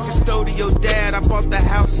credit. Not custodial dad, I bought the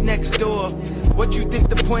house next door. What you think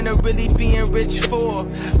the point of really being rich for?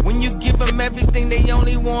 When you give them everything, they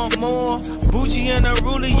only want more. Bougie and a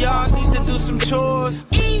ruler, y'all need to do some chores.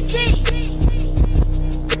 Easy.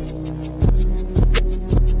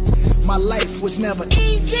 My life was never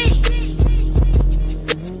easy.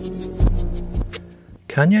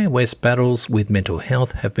 Kanye West's battles with mental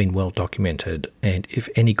health have been well documented, and if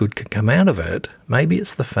any good can come out of it, maybe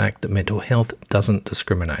it's the fact that mental health doesn't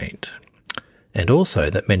discriminate. And also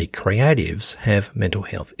that many creatives have mental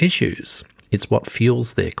health issues. It's what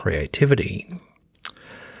fuels their creativity.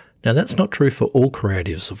 Now, that's not true for all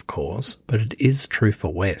creatives, of course, but it is true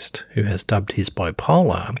for West, who has dubbed his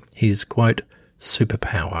bipolar his, quote,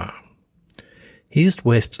 superpower. Here's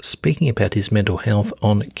West speaking about his mental health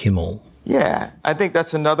on Kimmel. Yeah, I think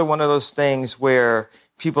that's another one of those things where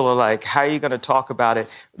people are like, how are you going to talk about it?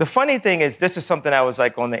 The funny thing is, this is something I was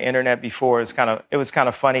like on the internet before. It was kind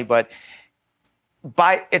of funny, but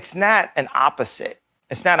it's not an opposite.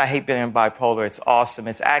 It's not I hate being bipolar. It's awesome.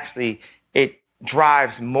 It's actually, it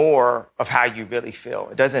drives more of how you really feel.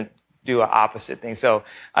 It doesn't do an opposite thing. So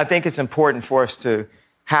I think it's important for us to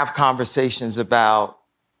have conversations about,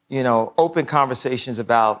 open conversations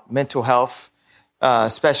about mental health,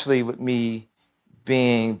 especially with me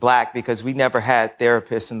being Black, because we never had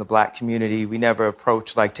therapists in the Black community. We never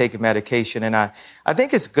approached like taking medication. And I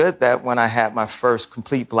think it's good that when I had my first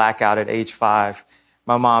complete blackout at age 5,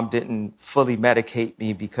 my mom didn't fully medicate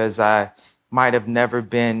me because I might have never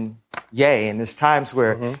been Ye. And there's times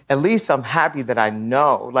where at least I'm happy that I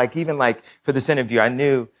know, like even like for this interview, I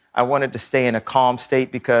knew I wanted to stay in a calm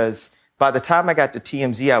state because by the time I got to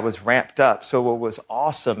TMZ, I was ramped up. So what was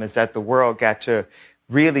awesome is that the world got to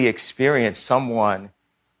really experience someone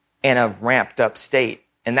in a ramped up state.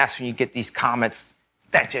 And that's when you get these comments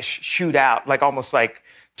that just shoot out, like almost like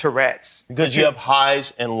Tourette's. Because you have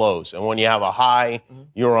highs and lows. And when you have a high,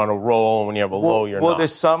 you're on a roll. And when you have a low, you're not. Well,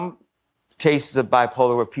 there's some cases of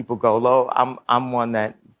bipolar where people go low. I'm one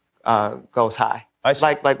that goes high.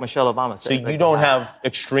 Like Michelle Obama said. So you don't have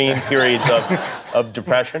extreme periods of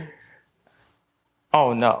depression?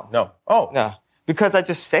 Oh, no. No. Oh. No. Because I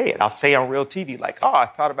just say it. I'll say on real TV, like, oh, I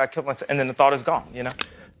thought about killing myself, and then the thought is gone,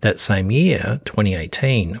 That same year,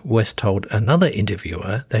 2018, West told another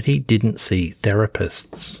interviewer that he didn't see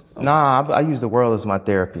therapists. Nah, I use the world as my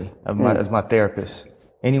therapy, as my therapist.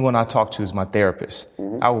 Anyone I talk to is my therapist.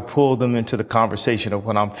 I will pull them into the conversation of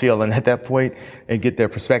what I'm feeling at that point and get their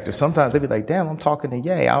perspective. Sometimes they'll be like, damn, I'm talking to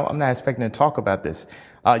Ye. I'm not expecting to talk about this.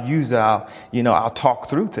 I'll talk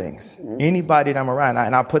through things. Anybody that I'm around,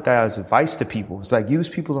 and I put that as advice to people. It's like, use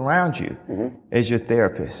people around you as your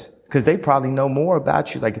therapist. Because they probably know more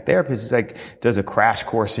about you. Like a therapist is like, does a crash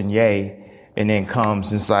course in Ye and then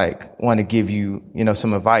comes and it's like, want to give you,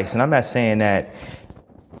 some advice. And I'm not saying that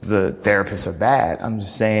the therapists are bad. I'm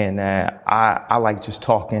just saying that I like just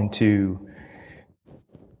talking to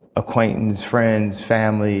acquaintance, friends,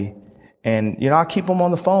 family, and, I keep them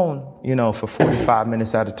on the phone, for 45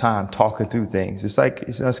 minutes at a time, talking through things. It's like,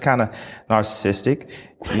 it's kind of narcissistic,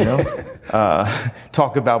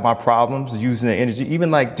 talk about my problems, using the energy,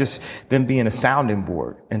 even like just them being a sounding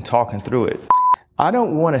board and talking through it. I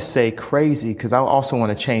don't want to say crazy because I also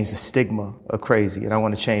want to change the stigma of crazy, and I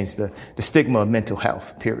want to change the stigma of mental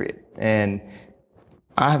health, period. And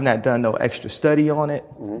I have not done no extra study on it.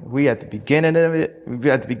 We at the beginning of it,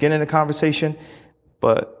 we're at the beginning of the conversation,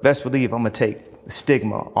 but best believe I'm going to take the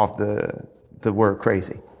stigma off the word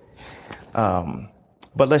crazy.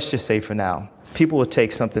 But let's just say for now, people will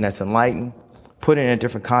take something that's enlightened, put it in a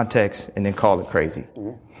different context, and then call it crazy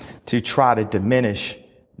to try to diminish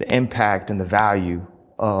the impact and the value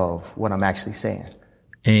of what I'm actually saying.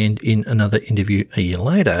 And in another interview a year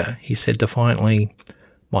later, he said defiantly,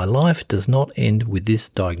 "My life does not end with this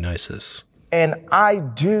diagnosis." And I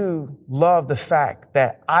do love the fact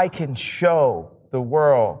that I can show the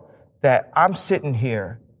world that I'm sitting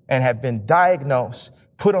here and have been diagnosed,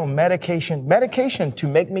 put on medication to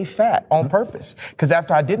make me fat on purpose. Because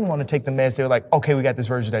after I didn't want to take the meds, they were like, okay, we got this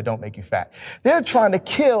version that don't make you fat. They're trying to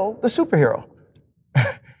kill the superhero.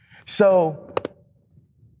 So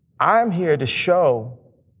I'm here to show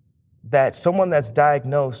that someone that's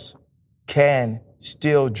diagnosed can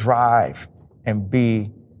still drive and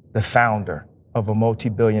be the founder of a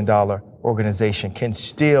multi-billion-dollar organization, can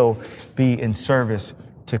still be in service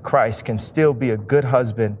to Christ, can still be a good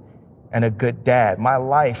husband and a good dad. My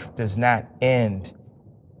life does not end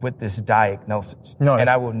with this diagnosis. No, and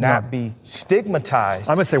I will not be stigmatized.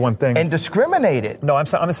 I'm going to say one thing. And discriminated. No, I'm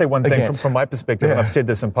going to say one thing from my perspective. Yeah. And I've said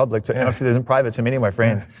this in public, and I've said this in private to many of my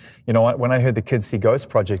friends. Yeah. When I heard the Kids See Ghosts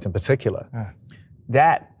project in particular,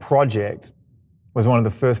 that project was one of the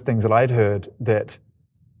first things that I'd heard that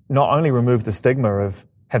not only removed the stigma of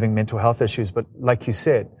having mental health issues, but like you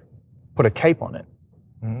said, put a cape on it,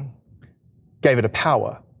 gave it a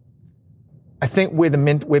power. I think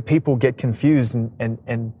where people get confused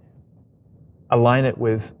and align it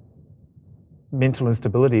with mental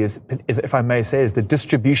instability is, if I may say, is the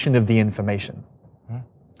distribution of the information.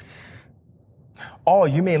 Oh,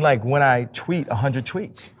 you mean like when I tweet 100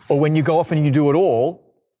 tweets? Or when you go off and you do it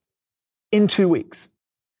all in 2 weeks.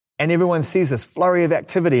 and everyone sees this flurry of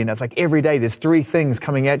activity, and it's like every day there's 3 things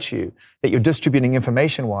coming at you that you're distributing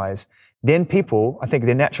information-wise, then people, I think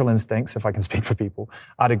their natural instincts, if I can speak for people,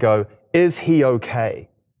 are to go, is he okay?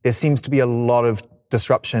 There seems to be a lot of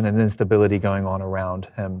disruption and instability going on around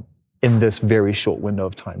him in this very short window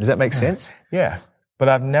of time. Does that make sense? Yeah, but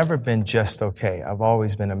I've never been just okay. I've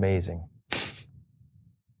always been amazing.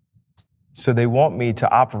 So they want me to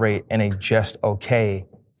operate in a just okay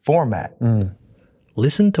format.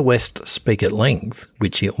 Listen to West speak at length,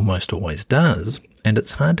 which he almost always does, and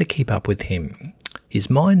it's hard to keep up with him. His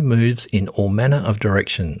mind moves in all manner of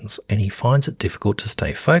directions, and he finds it difficult to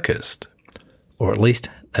stay focused. Or at least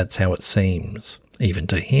that's how it seems, even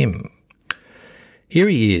to him. Here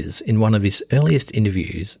he is in one of his earliest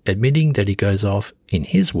interviews, admitting that he goes off, in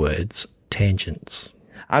his words, tangents.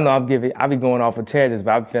 I know I'll be going off of tangents,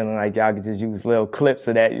 but I'm feeling like y'all could just use little clips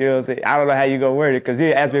of that, you know what I'm saying? I don't know how you gonna word it, because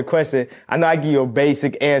he'll ask me a question, I know I give you a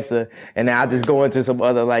basic answer, and then I'll just go into some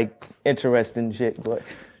other, like, interesting shit, but...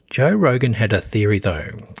 Joe Rogan had a theory, though,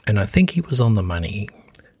 and I think he was on the money.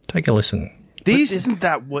 Take a listen. Isn't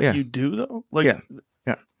that what you do, though? Like,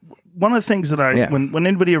 one of the things that when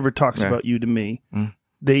anybody ever talks about you to me,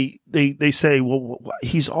 they say, well,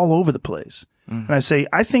 he's all over the place. And I say,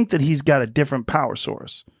 I think that he's got a different power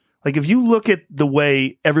source. Like, if you look at the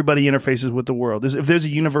way everybody interfaces with the world, if there's a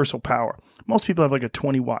universal power, most people have like a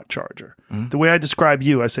 20-watt charger. The way I describe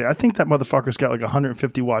you, I say, I think that motherfucker's got like a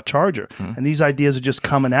 150-watt charger. And these ideas are just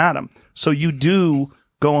coming at him. So you do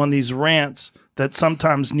go on these rants that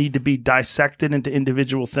sometimes need to be dissected into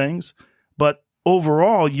individual things. But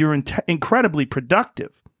overall, you're incredibly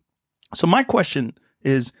productive. So my question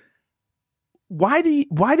is, why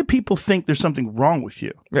do people think there's something wrong with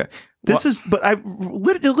you? Yeah. But I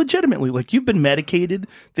legitimately, like, you've been medicated.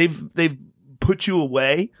 They've put you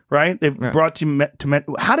away, right? They've brought you to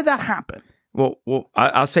how did that happen? Well,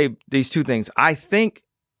 I'll say these 2 things. I think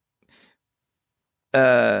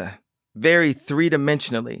very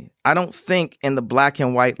 3-dimensionally. I don't think in the black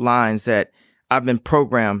and white lines that I've been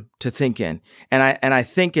programmed to think in. And I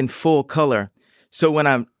think in full color. So when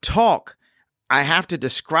I talk, I have to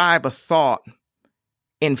describe a thought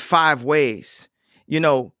in 5 ways. You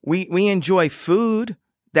know, we enjoy food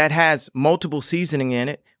that has multiple seasoning in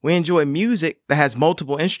it. We enjoy music that has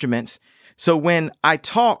multiple instruments. So when I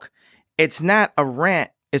talk, it's not a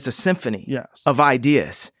rant, it's a symphony of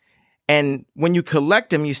ideas. And when you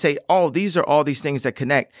collect them, you say, oh, these are all these things that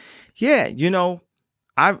connect. Yeah, you know,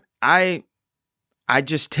 I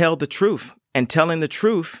just tell the truth. And telling the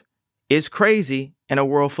truth is crazy in a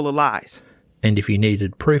world full of lies. And if you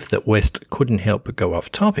needed proof that West couldn't help but go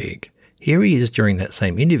off topic, here he is during that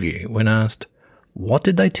same interview when asked, what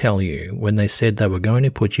did they tell you when they said they were going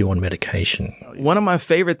to put you on medication? One of my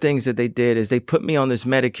favorite things that they did is they put me on this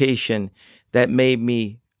medication that made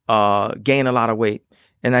me gain a lot of weight.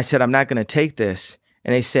 And I said, I'm not going to take this.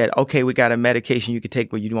 And they said, okay, we got a medication you could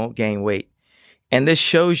take where you won't gain weight. And this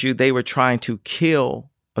shows you they were trying to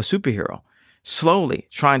kill a superhero, slowly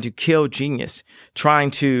trying to kill genius,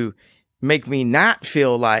 trying to make me not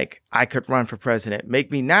feel like I could run for president,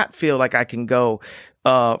 make me not feel like I can go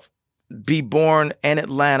be born in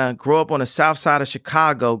Atlanta, grow up on the south side of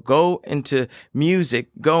Chicago, go into music,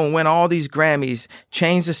 go and win all these Grammys,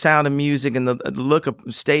 change the sound of music and the look of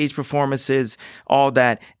stage performances, all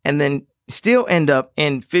that, and then still end up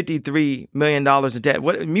in $53 million of debt.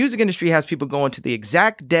 What music industry has people going to the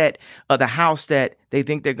exact debt of the house that they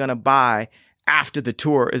think they're going to buy after the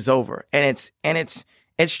tour is over. And it's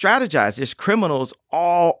strategized. There's criminals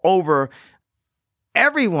all over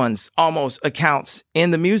everyone's almost accounts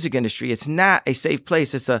in the music industry. It's not a safe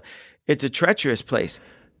place. It's a treacherous place.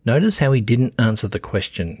 Notice how he didn't answer the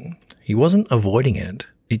question. He wasn't avoiding it.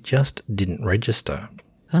 It just didn't register.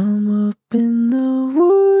 I'm up in the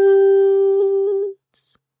woods.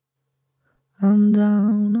 I'm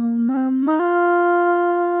down on my mind.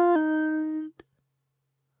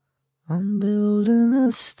 I'm building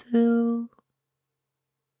a still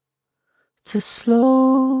to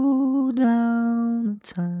slow down the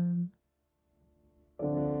time.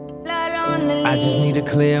 I just need to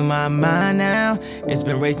clear my mind now. It's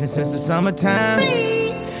been racing since the summertime.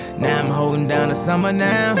 Now I'm holding down the summer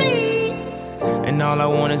now. And all I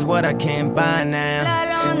want is what I can't buy now.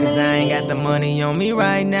 Cause I ain't got the money on me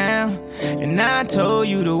right now. And I told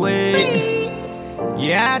you to wait.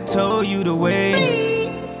 Yeah, I told you to wait.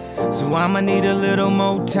 So I'ma need a little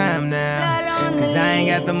more time now. Cause I ain't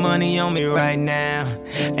got the money on me right now.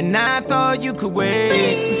 And I thought you could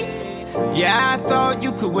wait. Yeah, I thought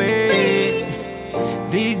you could wait.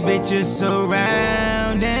 These bitches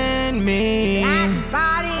surrounding me.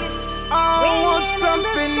 Oh, want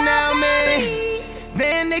something now, man.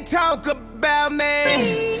 Then they they talk about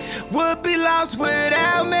me would be lost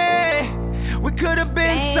without me. We could have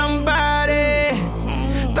been somebody.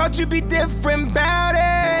 Thought you'd be different about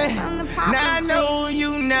it. Now I know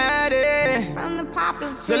you're not it.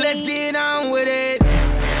 So let's get on with it.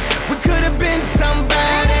 We could have been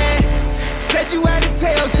somebody. Said you had to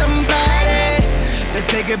tell somebody. Let's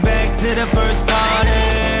take it back to the first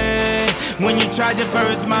party. When you tried your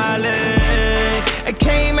first Molly. It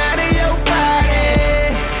came out of your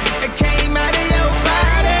body. It came out of your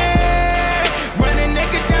body. Running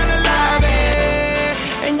naked down the lobby.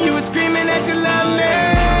 And you were screaming that you love me.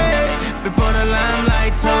 Before the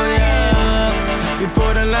limelight told ya.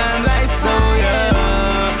 Before the limelight stole ya.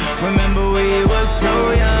 Remember we were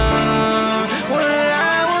so young. When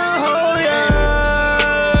I will hold ya.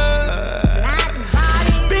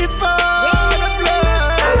 Before the blood.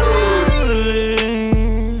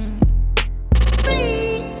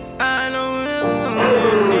 I know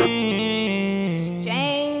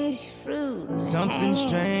strange fruit. Something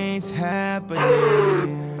strange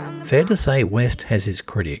happening. Fair to say West has his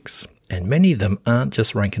critics, and many of them aren't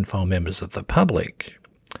just rank-and-file members of the public.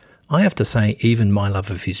 I have to say, even my love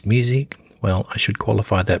of his music, well, I should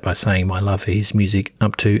qualify that by saying my love for his music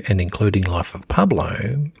up to and including Life of Pablo,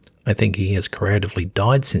 I think he has creatively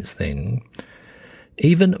died since then.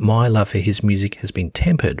 Even my love for his music has been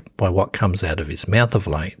tempered by what comes out of his mouth of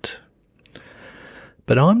late.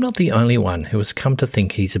 But I'm not the only one who has come to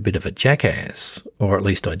think he's a bit of a jackass, or at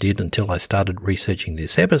least I did until I started researching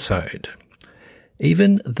this episode.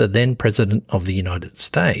 Even the then President of the United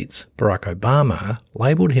States, Barack Obama,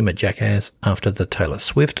 labelled him a jackass after the Taylor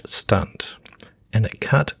Swift stunt, and it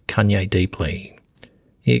cut Kanye deeply.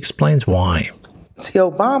 He explains why. See,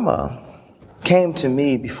 Obama came to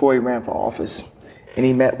me before he ran for office, and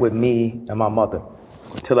he met with me and my mother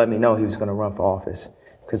to let me know he was going to run for office,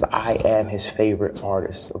 because I am his favorite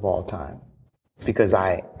artist of all time, because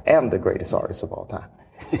I am the greatest artist of all time.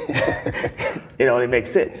 It only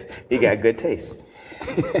makes sense. He got good taste.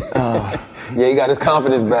 Yeah, he got his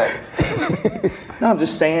confidence back. No, I'm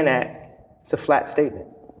just saying that it's a flat statement.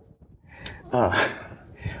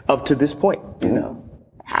 Up to this point, you know,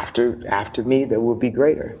 after me, there will be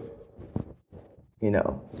greater. You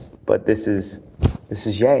know, but this is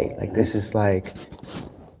yay. Like, this is like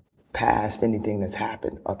past anything that's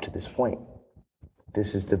happened up to this point.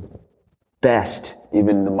 This is the best.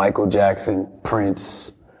 Even the Michael Jackson,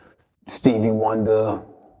 Prince, Stevie Wonder,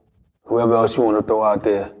 whoever else you want to throw out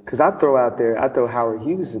there. Because I throw Howard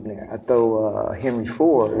Hughes in there. I throw Henry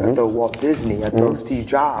Ford. I throw Walt Disney. I throw Steve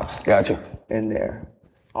Jobs. Gotcha. In there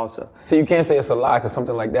also. So you can't say it's a lie, because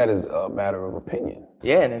something like that is a matter of opinion.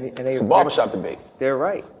 Yeah, and they, it's a barbershop debate. They're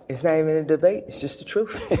right. It's not even a debate. It's just the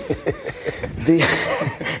truth.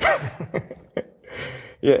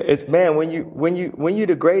 Yeah, it's, man, when you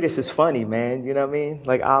the greatest, it's funny, man. You know what I mean?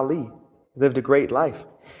 Like Ali lived a great life.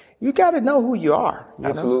 You got to know who you are.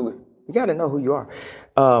 Absolutely. You got to know who you are.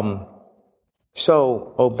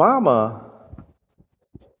 So Obama,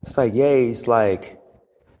 it's like, yay, he's like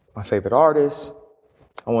my favorite artist.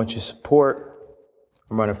 I want your support.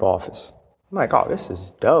 I'm running for office. I'm like, oh, this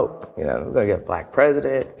is dope. You know, we're going to get a black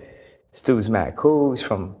president. This dude's mad cool. He's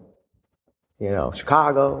from, you know,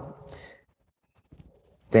 Chicago.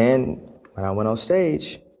 Then when I went on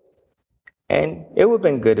stage, and it would have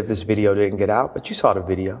been good if this video didn't get out, but you saw the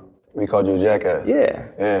video. We called you a jackass.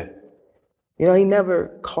 Yeah. You know, he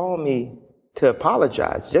never called me to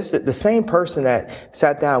apologize. Just the same person that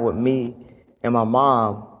sat down with me and my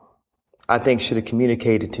mom, I think should have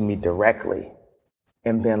communicated to me directly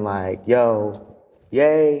and been like, yo,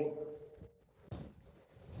 yay.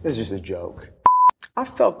 This is just a joke. I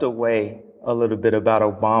felt the way a little bit about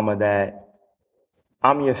Obama that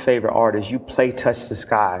I'm your favorite artist. You play Touch the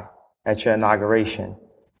Sky at your inauguration.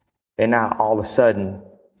 And now all of a sudden,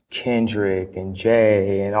 Kendrick and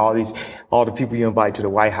Jay and all the people you invite to the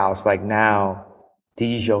White House, like now,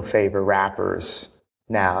 these your favorite rappers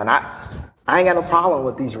now. And I ain't got no problem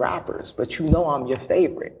with these rappers, but you know I'm your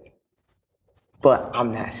favorite. But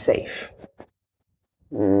I'm not safe.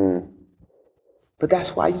 But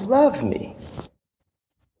that's why you love me.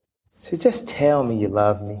 So just tell me you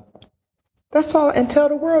love me. That's all, and tell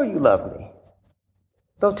the world you love me.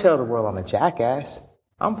 Don't tell the world I'm a jackass.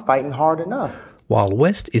 I'm fighting hard enough. While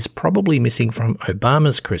West is probably missing from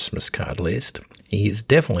Obama's Christmas card list, he is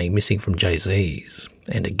definitely missing from Jay-Z's.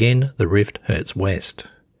 And again, the rift hurts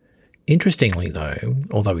West. Interestingly though,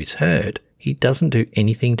 although he's hurt, he doesn't do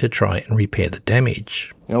anything to try and repair the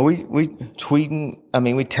damage. You know, we tweeting,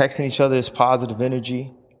 we texting each other this positive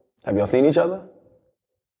energy. Have y'all seen each other?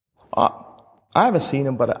 I haven't seen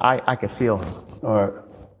him, but I can feel him. All right.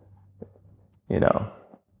 You know,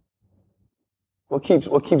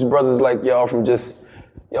 What keeps brothers like y'all from just,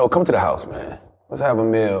 come to the house, man. Let's have a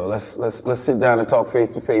meal. Let's sit down and talk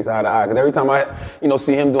face to face, eye to eye. Because every time I,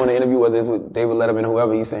 see him doing an interview, whether it's with David Letterman,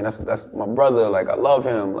 whoever, he's saying that's my brother. Like, I love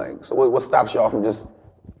him. Like, so what stops y'all from just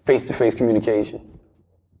face to face communication?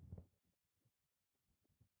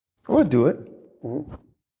 We'll do it. Mm-hmm.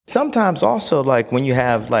 Sometimes also, like, when you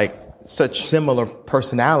have like such similar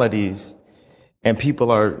personalities, and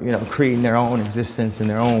people are, creating their own existence in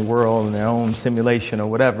their own world, in their own simulation or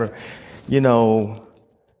whatever,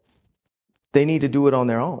 they need to do it on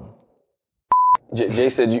their own. Jay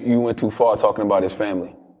said you went too far talking about his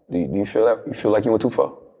family. Do you feel that? You feel like you went too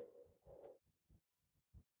far?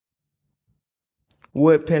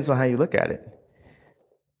 Well, it depends on how you look at it.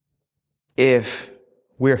 If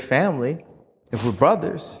we're family, if we're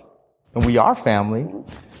brothers, and we are family,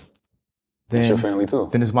 then it's your family too.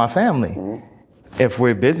 Then it's my family. Mm-hmm. If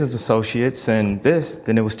we're business associates and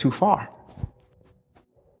then it was too far.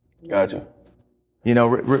 Gotcha.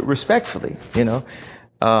 Respectfully,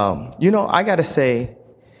 I gotta say,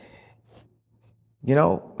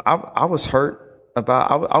 I was hurt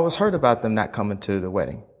about them not coming to the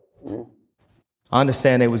wedding. Mm-hmm. I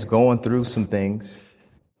understand they was going through some things,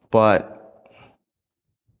 but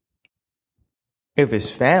if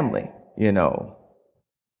it's family, you're not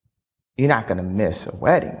gonna miss a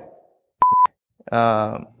wedding.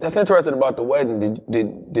 That's interesting about the wedding.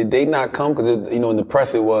 Did they not come? Because in the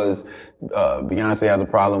press it was Beyonce has a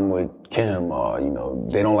problem with Kim, or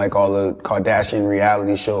they don't like all the Kardashian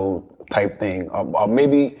reality show type thing, or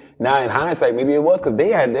maybe now in hindsight, maybe it was because they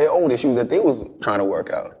had their own issues that they was trying to work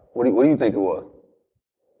out. What do you think it was?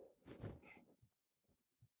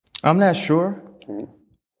 I'm not sure. Mm-hmm.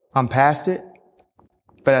 I'm past it,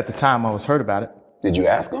 but at the time I was hurt about it. Did you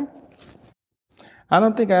ask them? I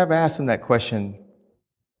don't think I ever asked him that question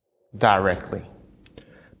directly.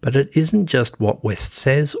 But it isn't just what West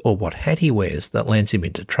says or what hat he wears that lands him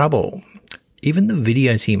into trouble. Even the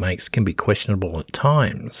videos he makes can be questionable at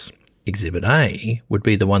times. Exhibit A would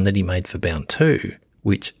be the one that he made for Bound 2,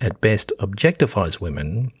 which at best objectifies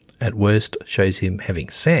women, at worst shows him having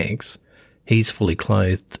sex. He's fully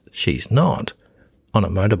clothed, she's not, on a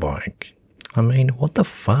motorbike. I mean, what the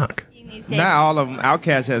fuck? Not all of them.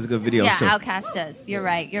 Outkast has good videos too. Yeah, Outkast does. You're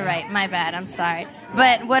right. My bad. I'm sorry.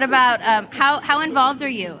 But what about how involved are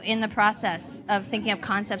you in the process of thinking up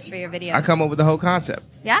concepts for your videos? I come up with the whole concept.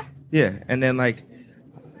 Yeah? Yeah, and then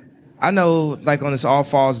I know on this All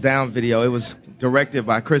Falls Down video, it was directed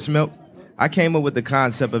by Chris Milk. I came up with the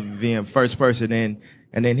concept of being first person in,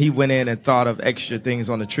 and then he went in and thought of extra things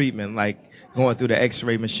on the treatment, like going through the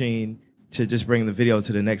X-ray machine to just bring the video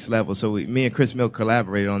to the next level. So me and Chris Milk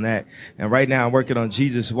collaborated on that. And right now I'm working on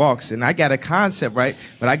Jesus Walks, and I got a concept, right?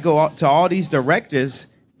 But I go to all these directors,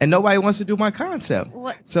 and nobody wants to do my concept.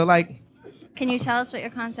 What? So can you tell us what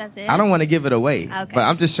your concept is? I don't want to give it away, okay. But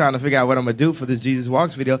I'm just trying to figure out what I'm going to do for this Jesus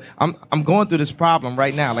Walks video. I'm going through this problem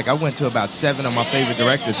right now. I went to about 7 of my favorite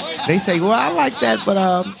directors. They say, well, I like that, but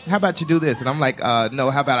how about you do this? And I'm like, no,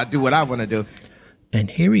 how about I do what I want to do? And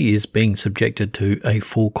here he is being subjected to a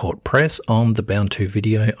full court press on the Bound 2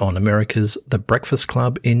 video on America's The Breakfast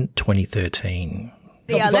Club in 2013.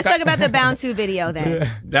 Yeah, let's talk about the Bound 2 video then.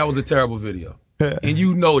 That was a terrible video. And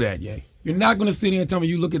you know that, Ye. You're not going to sit here and tell me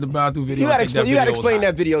you look at the Bound 2 video. You got to explain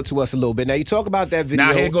that video to us a little bit. Now, you talk about that video.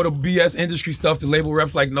 Now, here go to BS industry stuff. The label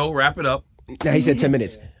reps no, wrap it up. Now, he said 10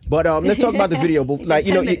 minutes. But let's talk about the video.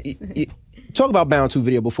 Talk about Bound 2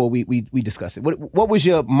 video before we discuss it. What was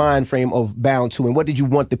your mind frame of Bound 2, and what did you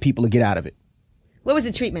want the people to get out of it? What was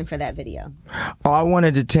the treatment for that video? Oh, I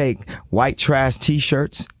wanted to take white trash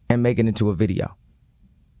T-shirts and make it into a video.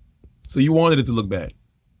 So you wanted it to look bad?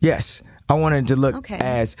 Yes. I wanted it to look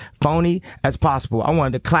as phony as possible. I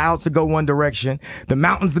wanted the clouds to go one direction, the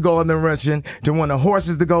mountains to go another direction, to want the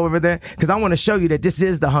horses to go over there, because I want to show you that this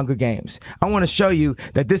is the Hunger Games. I want to show you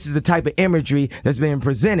that this is the type of imagery that's being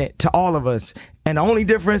presented to all of us. And the only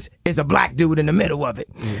difference is a black dude in the middle of it.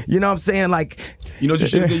 You know what I'm saying? You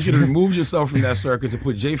should have removed yourself from that circus and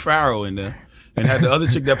put Jay Farrow in there and had the other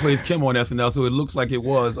chick that plays Kim on SNL so it looks like it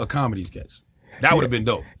was a comedy sketch. That would have been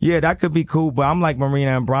dope. Yeah, that could be cool, but I'm like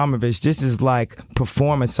Marina Abramovich. This is like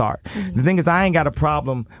performance art. Mm-hmm. The thing is, I ain't got a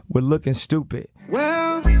problem with looking stupid.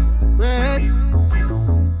 Well read,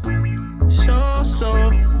 so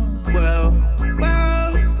well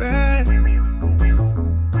read,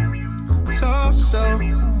 so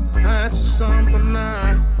that's something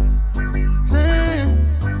I plan,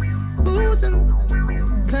 boozing,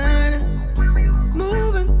 planning,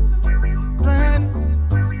 moving, planning.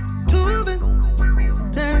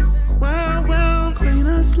 Well, clean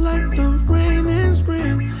us like the rain in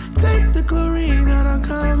spring. Take the chlorine out of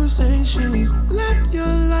conversation. Let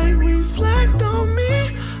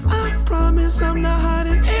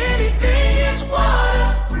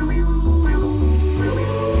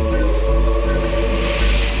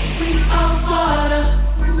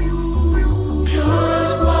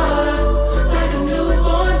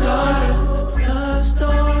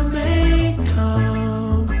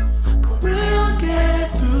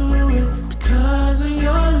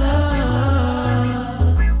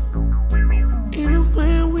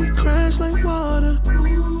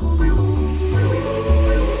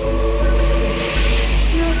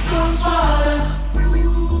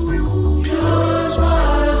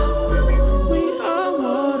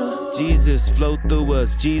through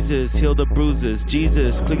us. Jesus, heal the bruises.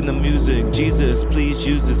 Jesus, clean the music. Jesus, please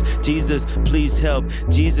use us. Jesus, please help.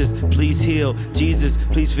 Jesus, please heal. Jesus,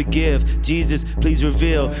 please forgive. Jesus, please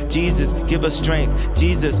reveal. Jesus, give us strength.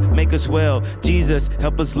 Jesus, make us well. Jesus,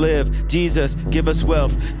 help us live. Jesus, give us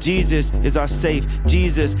wealth. Jesus is our safe.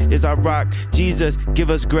 Jesus is our rock. Jesus, give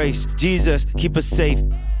us grace. Jesus, keep us safe.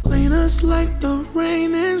 Clean us like the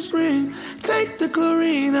rain in spring. Take the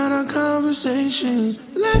chlorine out of conversation.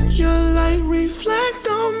 Let your light reflect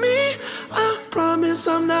on me. I promise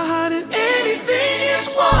I'm not hiding anything. It's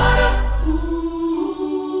water.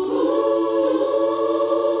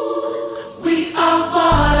 We are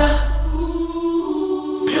water.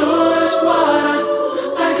 Pure as water.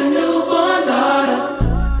 Like a newborn daughter.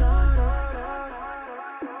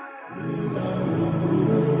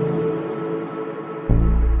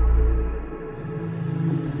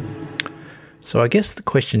 So I guess the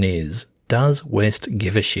question is, does West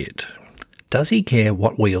give a shit? Does he care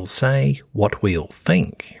what we all say, what we all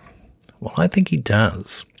think? Well, I think he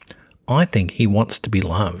does. I think he wants to be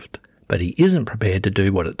loved, but he isn't prepared to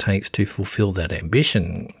do what it takes to fulfill that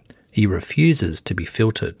ambition. He refuses to be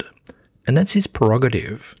filtered. And that's his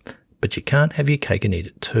prerogative, but you can't have your cake and eat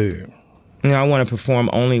it too. You know, I want to perform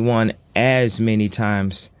only one as many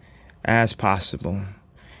times as possible.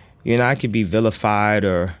 You know, I could be vilified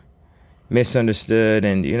or misunderstood,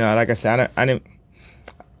 and you know, like I said,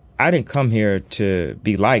 I didn't come here to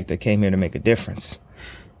be liked. I came here to make a difference.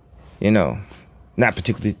 You know, not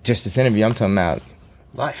particularly just this interview. I'm talking about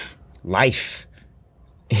life.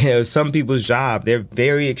 You know, some people's job, they're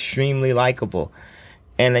very extremely likable,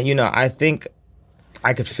 and you know, I think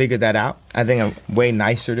I could figure that out. I think I'm way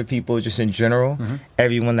nicer to people just in general. Mm-hmm.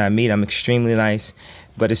 Everyone that I meet, I'm extremely nice.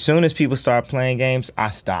 But as soon as people start playing games,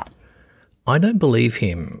 I stop. I don't believe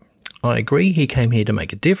him. I agree he came here to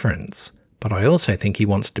make a difference, but I also think he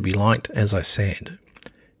wants to be liked, as I said.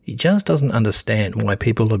 He just doesn't understand why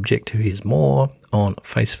people object to his more, on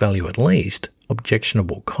face value at least,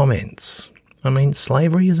 objectionable comments. I mean,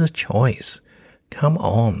 slavery is a choice. Come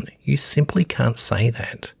on, you simply can't say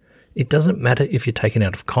that. It doesn't matter if you're taken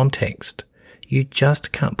out of context. You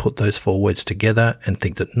just can't put those four words together and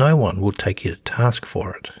think that no one will take you to task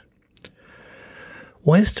for it.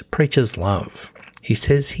 West preaches love. He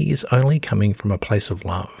says he is only coming from a place of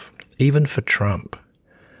love, even for Trump.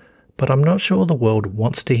 But I'm not sure the world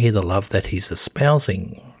wants to hear the love that he's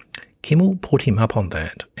espousing. Kimmel put him up on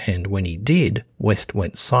that, and when he did, West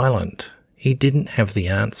went silent. He didn't have the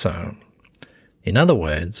answer. In other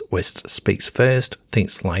words, West speaks first,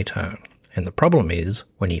 thinks later. And the problem is,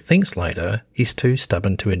 when he thinks later, he's too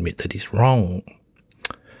stubborn to admit that he's wrong.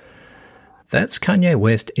 That's Kanye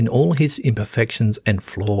West in all his imperfections and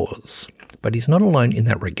flaws. But he's not alone in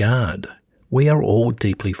that regard. We are all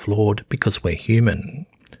deeply flawed because we're human.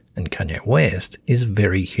 And Kanye West is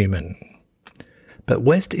very human. But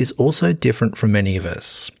West is also different from many of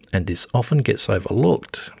us, and this often gets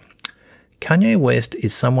overlooked. Kanye West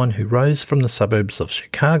is someone who rose from the suburbs of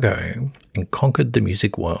Chicago and conquered the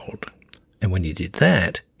music world. And when he did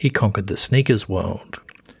that, he conquered the sneakers world.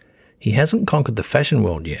 He hasn't conquered the fashion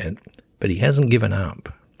world yet, but he hasn't given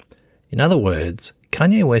up. In other words,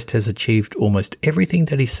 Kanye West has achieved almost everything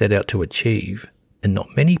that he set out to achieve, and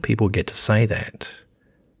not many people get to say that.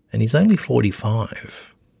 And he's only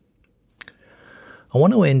 45. I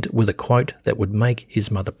want to end with a quote that would make his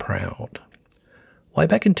mother proud. Way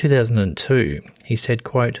back in 2002, he said,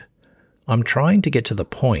 quote, "I'm trying to get to the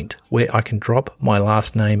point where I can drop my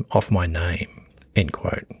last name off my name," end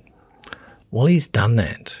quote. Well, he's done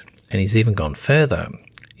that, and he's even gone further.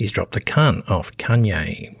 He's dropped the cunt off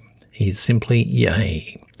Kanye. He's simply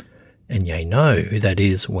Ye, and Ye know who that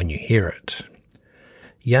is when you hear it.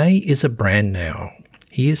 Ye is a brand now.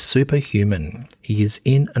 He is superhuman. He is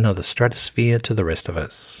in another stratosphere to the rest of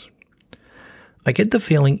us. I get the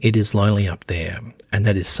feeling it is lonely up there, and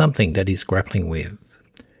that is something that he's grappling with.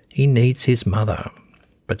 He needs his mother,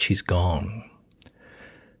 but she's gone.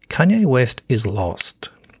 Kanye West is lost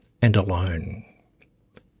and alone.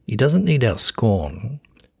 He doesn't need our scorn.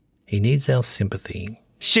 He needs our sympathy.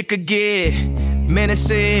 Shit could get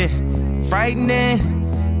menacing, frightening,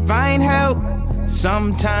 find help.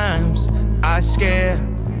 Sometimes I scare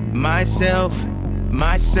myself.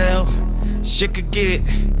 Shit could get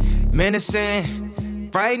menacing,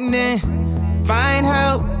 frightening, find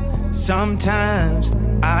help. Sometimes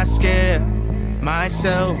I scare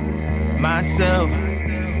myself.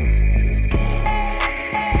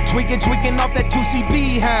 Tweaking off that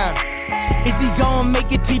 2CB, huh? Is he gon'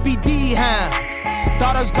 make it TBD, huh?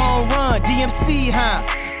 Thought I was gon' run DMC, huh?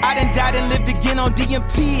 I done died and lived again on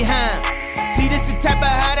DMT, huh? See, this the type of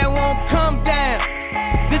high that won't come down.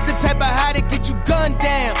 This the type of high that get you gun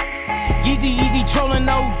down. Easy trolling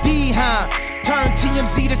OD, huh? Turn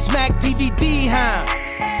TMZ to smack DVD, huh?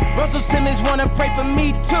 Russell Simmons wanna pray for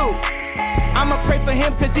me too. I'ma pray for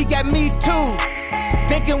him cause he got me too.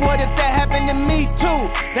 Thinking what if that happened to me too?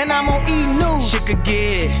 Then I'm on E! News. Shit could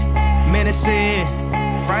get menacing,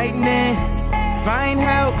 frightening, find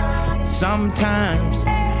help. Sometimes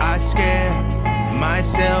I scare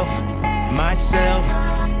myself.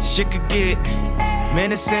 Shit could get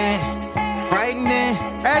menacing, frightening.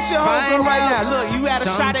 Ask your homegirl right now. Look, you had a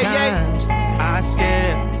shot at Ye. Sometimes I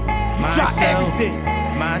scare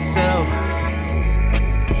myself.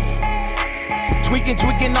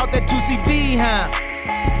 Tweaking out that 2CB, huh?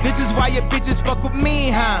 This is why your bitches fuck with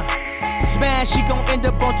me, huh? Smash, she gon' end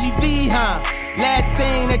up on TV, huh? Last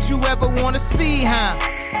thing that you ever wanna see, huh?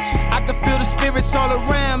 I can feel the spirits all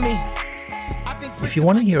around me. If you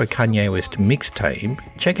want to hear a Kanye West mixtape,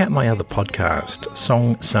 check out my other podcast,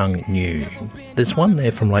 Song Sung New. There's one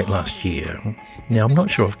there from late last year. Now, I'm not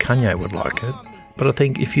sure if Kanye would like it, but I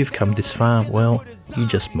think if you've come this far, well, you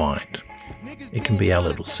just might. It can be our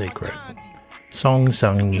little secret. Song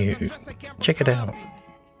Sung New. Check it out.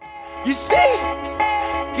 You see?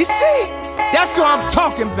 That's what I'm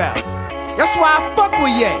talking about. That's why I fuck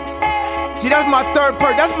with Ye. See, that's my third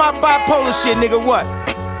person. That's my bipolar shit, nigga. What?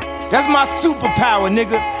 That's my superpower,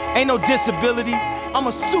 nigga. Ain't no disability. I'm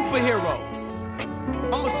a superhero.